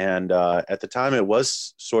people. And at the time, it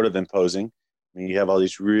was sort of imposing. I mean, you have all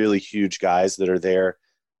these really huge guys that are there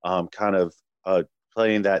kind of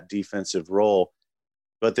playing that defensive role.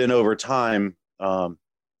 But then over time,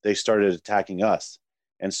 they started attacking us.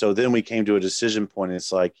 And so then we came to a decision point.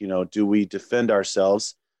 It's like, do we defend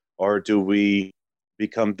ourselves or do we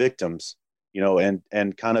become victims?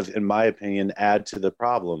 And kind of, in my opinion, add to the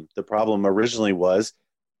problem. The problem originally was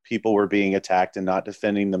people were being attacked and not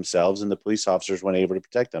defending themselves, and the police officers weren't able to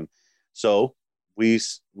protect them. So we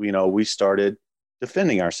started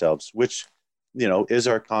defending ourselves, which, is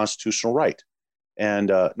our constitutional right. And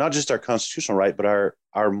not just our constitutional right, but our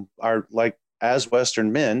like, as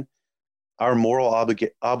Western men, our moral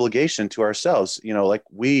obligation to ourselves, like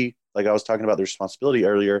I was talking about the responsibility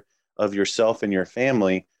earlier of yourself and your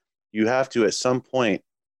family. You have to, at some point,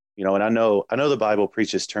 and I know the Bible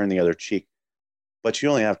preaches turn the other cheek, but you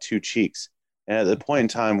only have two cheeks. And at the point in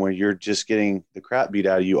time where you're just getting the crap beat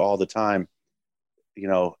out of you all the time,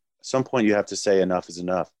 at some point you have to say enough is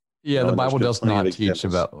enough. Yeah, the Bible does not teach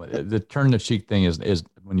about the turn the cheek thing is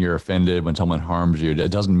when you're offended, when someone harms you.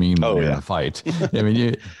 It doesn't mean when you're in a fight. I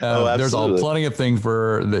mean, there's plenty of things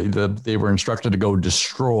where they were instructed to go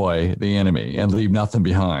destroy the enemy and leave nothing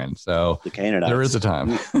behind. So the Canaanites. There is a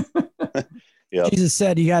time. Yep. Jesus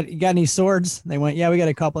said, you got any swords? They went, yeah, we got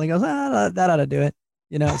a couple. And he goes, that ought to do it.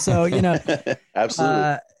 So,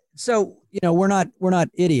 absolutely. So, we're not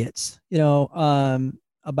idiots,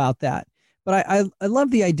 about that. But I love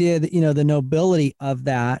the idea that, the nobility of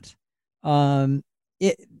that.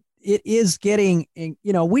 It is getting,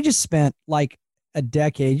 we just spent like a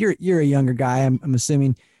decade. You're a younger guy, I'm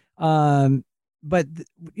assuming. But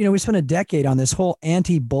we spent a decade on this whole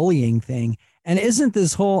anti-bullying thing. And isn't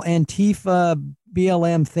this whole Antifa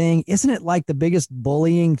BLM thing, isn't it like the biggest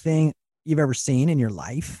bullying thing you've ever seen in your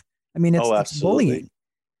life? I mean, it's bullying.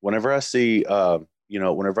 Whenever I see,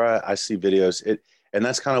 whenever I see videos, and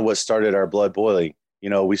that's kind of what started our blood boiling.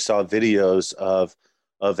 We saw videos of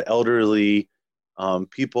elderly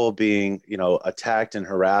people being, attacked and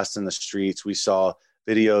harassed in the streets. We saw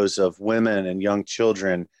videos of women and young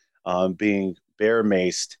children being bear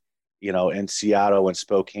maced, in Seattle and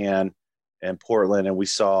Spokane and Portland. And we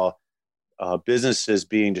saw businesses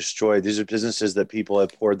being destroyed. These are businesses that people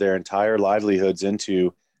have poured their entire livelihoods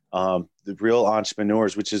into, the real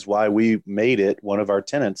entrepreneurs, which is why we made it one of our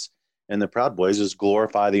tenets in the Proud Boys is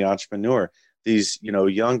glorify the entrepreneur. These,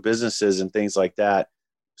 young businesses and things like that,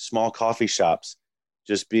 small coffee shops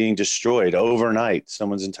just being destroyed overnight,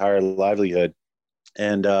 someone's entire livelihood.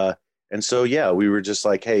 And so, yeah, we were just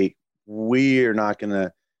like, hey, we're not going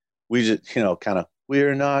to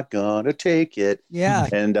take it. Yeah.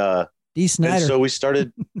 And Dee Snider. so we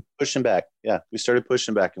started pushing back. Yeah. We started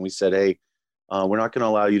pushing back and we said, hey, We're not going to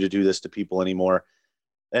allow you to do this to people anymore.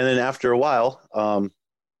 And then after a while,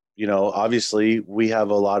 obviously we have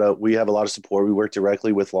a lot of support. We work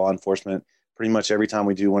directly with law enforcement. Pretty much every time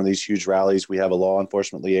we do one of these huge rallies, we have a law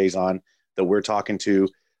enforcement liaison that we're talking to.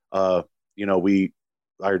 Our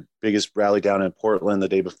biggest rally down in Portland the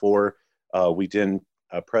day before, we did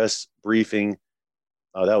a press briefing.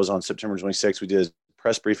 That was on September 26th. We did a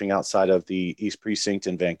press briefing outside of the East Precinct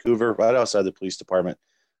in Vancouver, right outside the police department.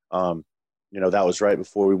 That was right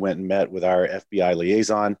before we went and met with our FBI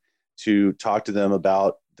liaison to talk to them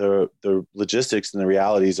about the logistics and the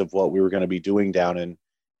realities of what we were going to be doing down in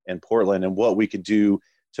Portland and what we could do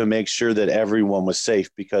to make sure that everyone was safe.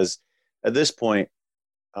 Because at this point,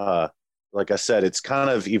 like I said, it's kind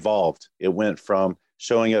of evolved. It went from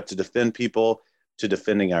showing up to defend people to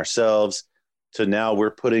defending ourselves to now we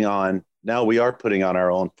are putting on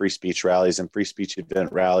our own free speech rallies and free speech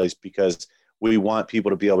event rallies because we want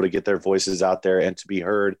people to be able to get their voices out there and to be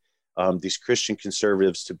heard. These Christian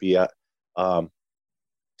conservatives to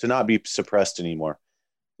not be suppressed anymore.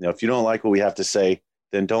 If you don't like what we have to say,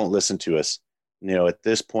 then don't listen to us. At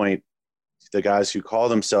this point, the guys who call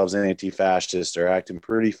themselves anti-fascist are acting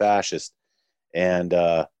pretty fascist. And,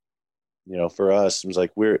 for us, it was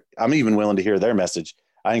like, I'm even willing to hear their message.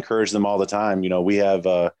 I encourage them all the time. We have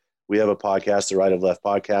a podcast, the Right of Left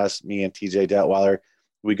podcast, me and TJ Detweiler.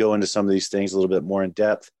 We go into some of these things a little bit more in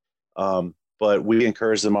depth. But we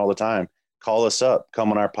encourage them all the time. Call us up,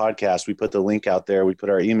 come on our podcast. We put the link out there. We put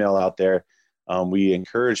our email out there. We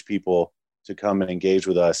encourage people to come and engage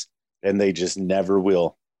with us, and they just never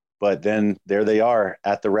will. But then there they are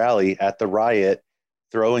at the rally, at the riot,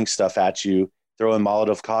 throwing stuff at you, throwing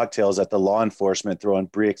Molotov cocktails at the law enforcement, throwing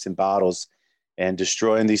bricks and bottles and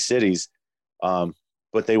destroying these cities.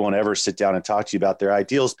 But they won't ever sit down and talk to you about their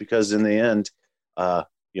ideals because in the end,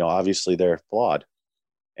 obviously they're flawed.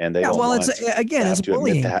 And they it's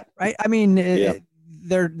bullying, right? I mean,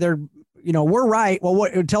 they're we're right.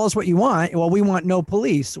 Well, tell us what you want. Well, we want no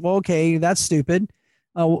police. Well, okay, that's stupid.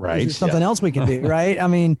 Right. There's something else we can do, right? I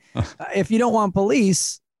mean, if you don't want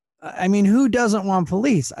police, I mean, who doesn't want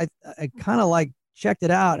police? I kind of checked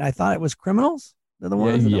it out. I thought it was criminals. They're the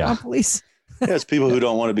ones that don't want police. Yeah, it's people who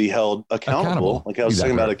don't want to be held accountable. Like I was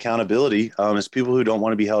talking about accountability. It's people who don't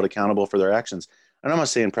want to be held accountable for their actions. And I'm not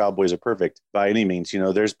saying Proud Boys are perfect by any means.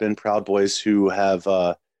 There's been Proud Boys who have,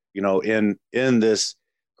 in this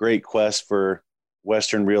great quest for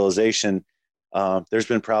Western realization, there's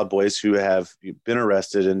been Proud Boys who have been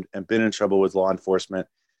arrested and been in trouble with law enforcement.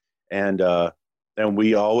 And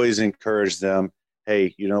we always encourage them,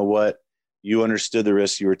 hey, you know what? You understood the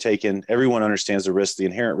risks you were taking. Everyone understands the risk, the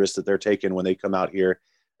inherent risk that they're taking when they come out here,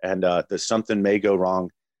 and that something may go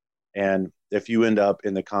wrong. And if you end up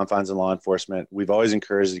in the confines of law enforcement, we've always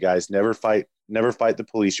encouraged the guys, never fight the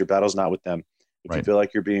police. Your battle's not with them. If you feel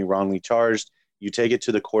like you're being wrongly charged, you take it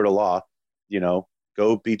to the court of law,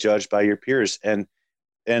 go be judged by your peers. And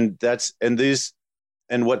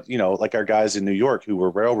what, like our guys in New York who were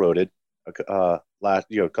railroaded a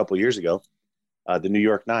couple of years ago, the New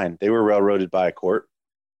York 9, they were railroaded by a court,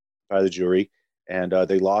 by the jury, and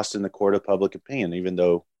they lost in the court of public opinion, even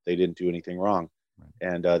though they didn't do anything wrong.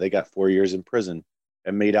 And they got 4 years in prison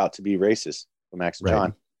and made out to be racist for Max and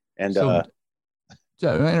John. And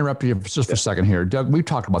I interrupt you just for a second here. Doug, we've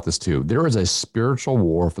talked about this too. There is a spiritual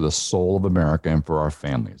war for the soul of America and for our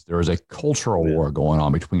families. There is a cultural war going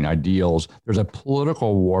on between ideals. There's a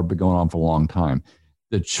political war been going on for a long time.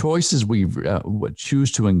 The choices we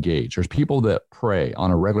choose to engage. There's people that pray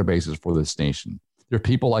on a regular basis for this nation. There are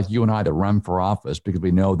people like you and I that run for office because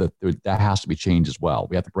we know that that has to be changed as well.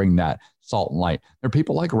 We have to bring that salt and light. There are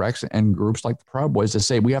people like Rex and groups like the Proud Boys that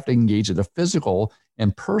say we have to engage at the physical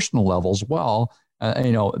and personal level as well.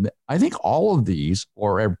 I think all of these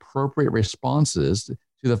are appropriate responses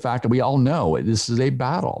to the fact that we all know this is a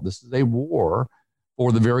battle. This is a war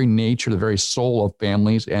for the very nature, the very soul of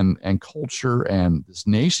families and culture and this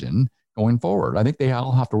nation going forward. I think they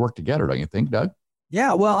all have to work together, don't you think, Doug?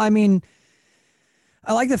 Yeah, well, I mean,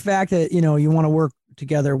 I like the fact that, you want to work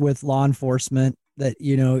together with law enforcement, that,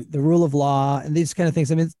 the rule of law and these kind of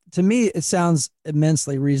things. I mean, to me, it sounds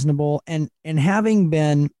immensely reasonable. And having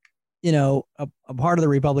been, a part of the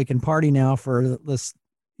Republican Party now for this,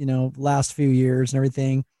 last few years and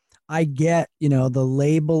everything, I get, the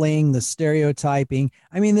labeling, the stereotyping.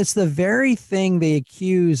 I mean, it's the very thing they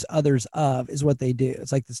accuse others of is what they do.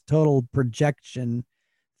 It's like this total projection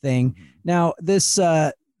thing. Now, this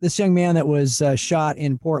young man that was shot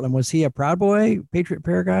in Portland, was he a Proud Boy, Patriot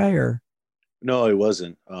Prayer guy, or? No, he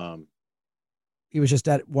wasn't. He was just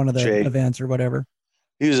at one of the events or whatever.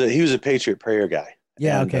 He was a Patriot Prayer guy.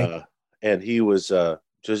 Yeah. And, okay. And he was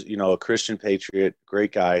just, a Christian patriot,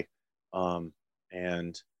 great guy.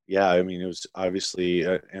 And yeah, I mean, it was obviously,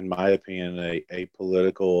 in my opinion, a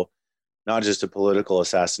political, not just a political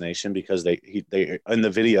assassination, because they in the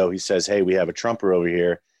video, he says, "Hey, we have a Trumper over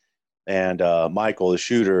here." And Michael, the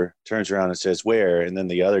shooter, turns around and says, "Where?" And then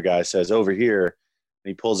the other guy says, "Over here." And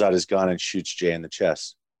he pulls out his gun and shoots Jay in the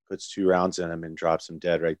chest, puts 2 rounds in him and drops him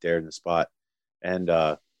dead right there in the spot. And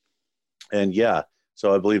yeah,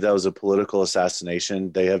 so I believe that was a political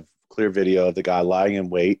assassination. They have clear video of the guy lying in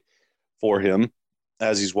wait for him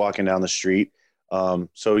as he's walking down the street.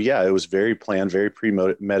 So yeah, it was very planned, very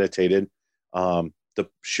premeditated. The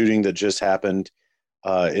shooting that just happened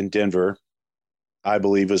in Denver, I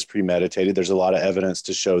believe, was premeditated. There's a lot of evidence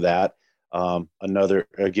to show that. Another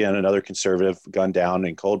conservative gunned down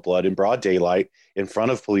in cold blood in broad daylight in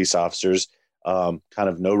front of police officers, kind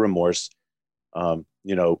of no remorse.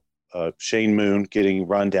 Shane Moon getting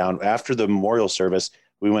run down after the memorial service.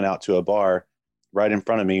 We went out to a bar right in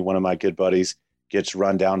front of me. One of my good buddies gets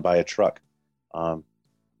run down by a truck.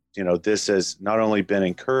 This has not only been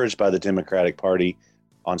encouraged by the Democratic Party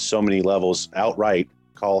on so many levels, outright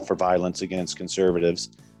call for violence against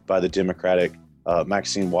conservatives by the Democratic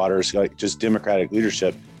Maxine Waters, like just Democratic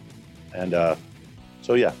leadership. And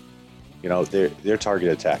so, yeah, they're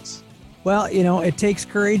targeted attacks. Well, it takes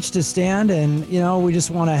courage to stand, and, we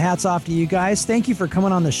just want to hats off to you guys. Thank you for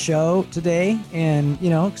coming on the show today and,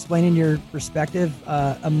 explaining your perspective.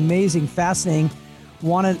 Amazing, fascinating.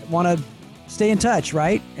 Want to stay in touch,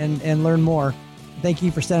 right? And learn more. Thank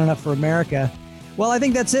you for standing up for America. Well, I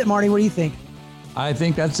think that's it, Marty. What do you think? I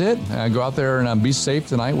think that's it. Go out there and be safe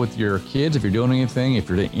tonight with your kids. If you're doing anything, if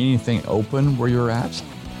you're doing anything open where you're at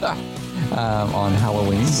on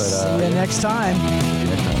Halloween. See you next time.